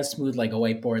not as smooth like a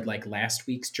whiteboard like last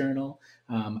week's journal.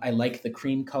 I like the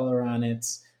cream color on it.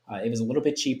 It was a little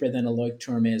bit cheaper than a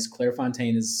Leuchtturm is. Claire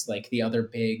Fontaine is like the other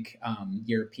big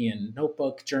European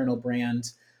notebook journal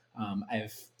brand.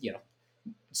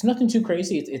 It's nothing too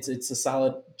crazy. It's a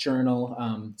solid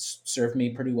journal. Served me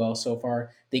pretty well so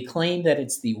far. They claim that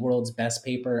it's the world's best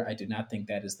paper. I do not think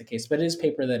that is the case, but it is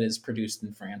paper that is produced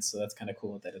in France, so that's kind of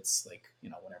cool that it's like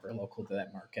whatever local to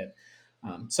that market.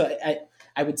 So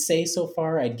I would say so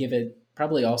far I'd give it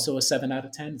probably also a 7 out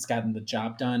of 10. It's gotten the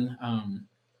job done.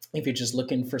 If you're just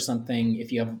looking for something,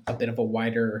 if you have a bit of a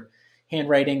wider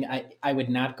handwriting, I would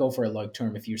not go for a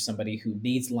Leuchtturm if you're somebody who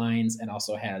needs lines and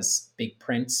also has big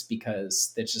prints,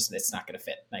 because it's not going to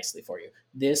fit nicely for you.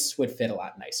 This would fit a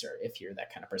lot nicer if you're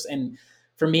that kind of person. And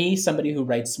for me, somebody who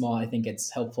writes small, I think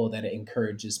it's helpful that it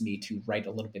encourages me to write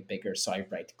a little bit bigger, so I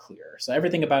write clearer. So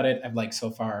everything about it I've liked so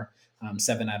far.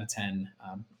 7 out of 10.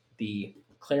 The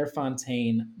Claire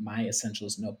Fontaine My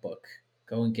Essentials notebook.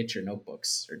 Go and get your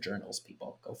notebooks or journals,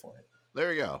 people. Go for it.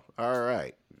 There you go. All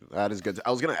right. That is good.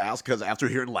 I was going to ask because after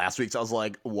hearing last week's, I was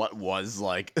like, what was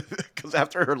like, because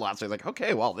after I heard last week, I was like,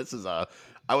 okay, well, this is I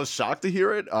was shocked to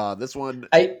hear it. This one.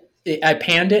 I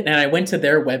panned it and I went to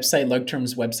their website,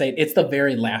 Lugterm's website. It's the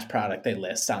very last product they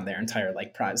list on their entire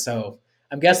like product. So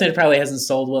I'm guessing it probably hasn't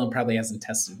sold well and probably hasn't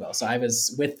tested well. So I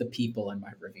was with the people in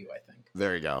my review, I think.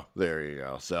 There you go. There you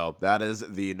go. So that is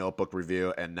the Notebook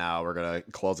review, and now we're gonna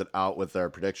close it out with our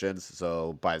predictions.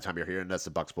 So by the time you're hearing this, the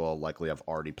Bucks will likely have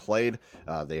already played.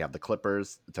 They have the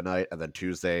Clippers tonight, and then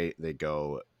Tuesday they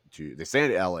stay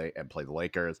in LA and play the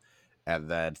Lakers, and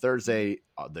then Thursday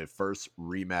the first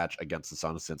rematch against the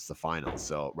Suns since the finals.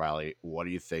 So Riley, what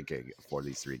are you thinking for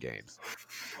these 3 games?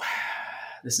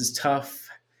 This is tough.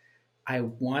 I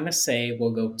want to say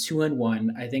we'll go 2-1.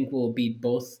 I think we'll beat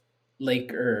both Los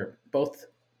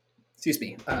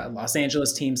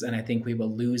Angeles teams, and I think we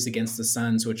will lose against the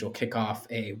Suns, which will kick off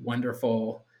a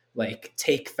wonderful like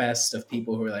take fest of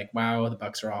people who are like, wow, the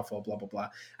Bucks are awful, blah blah blah.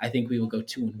 I think we will go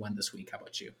 2-1 this week. How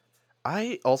about you?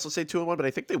 I also say 2-1, but I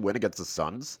think they win against the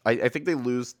Suns. I think they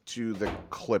lose to the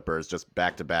Clippers just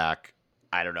back to back.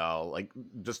 I don't know, like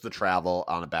just the travel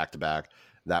on a back to back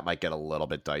that might get a little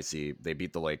bit dicey. They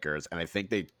beat the Lakers, and I think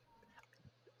they,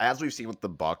 as we've seen with the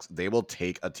Bucks, they will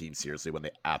take a team seriously when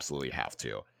they absolutely have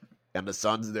to. And the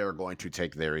Suns, they're going to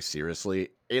take very seriously.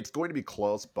 It's going to be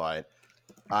close, but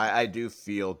I do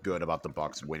feel good about the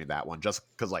Bucks winning that one. Just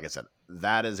because, like I said,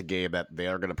 that is a game that they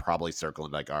are going to probably circle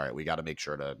and like, all right, we got to make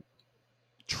sure to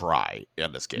try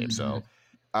in this game. Mm-hmm. So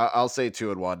I'll say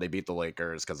 2-1. They beat the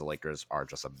Lakers because the Lakers are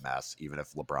just a mess, even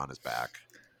if LeBron is back.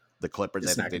 The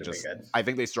Clippers, I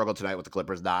think they struggled tonight with the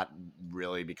Clippers, not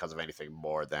really because of anything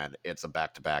more than it's a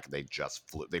back-to-back. They just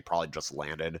flew. They probably just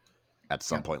landed at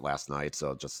some point last night,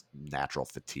 so just natural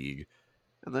fatigue.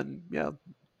 And then,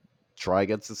 try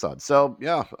against the Suns. So,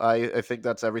 I think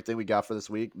that's everything we got for this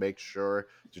week. Make sure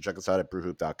to check us out at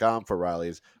brewhoop.com for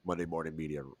Riley's Monday Morning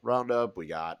Media Roundup. We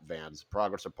got Van's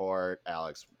progress report.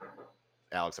 Alex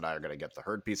and I are going to get the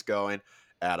herd piece going.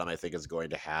 Adam, I think, is going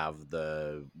to have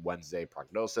the Wednesday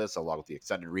prognosis along with the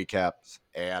extended recaps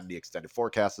and the extended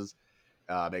forecasts.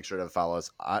 Make sure to follow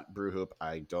us at BrewHoop.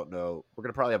 I don't know. We're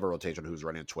going to probably have a rotation who's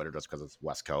running Twitter just because it's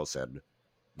West Coast and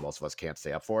most of us can't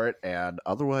stay up for it. And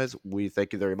otherwise, we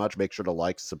thank you very much. Make sure to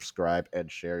like, subscribe,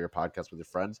 and share your podcast with your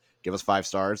friends. Give us 5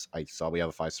 stars. I saw we have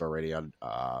a 5-star rating on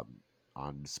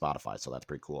Spotify, so that's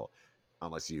pretty cool.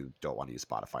 Unless you don't want to use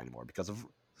Spotify anymore because of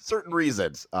certain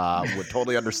reasons, would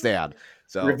totally understand.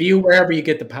 So review wherever you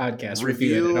get the podcast.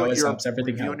 Review it. It always helps.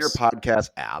 Everything helps. On your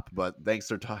podcast app. But thanks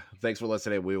for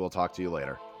listening. We will talk to you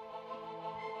later.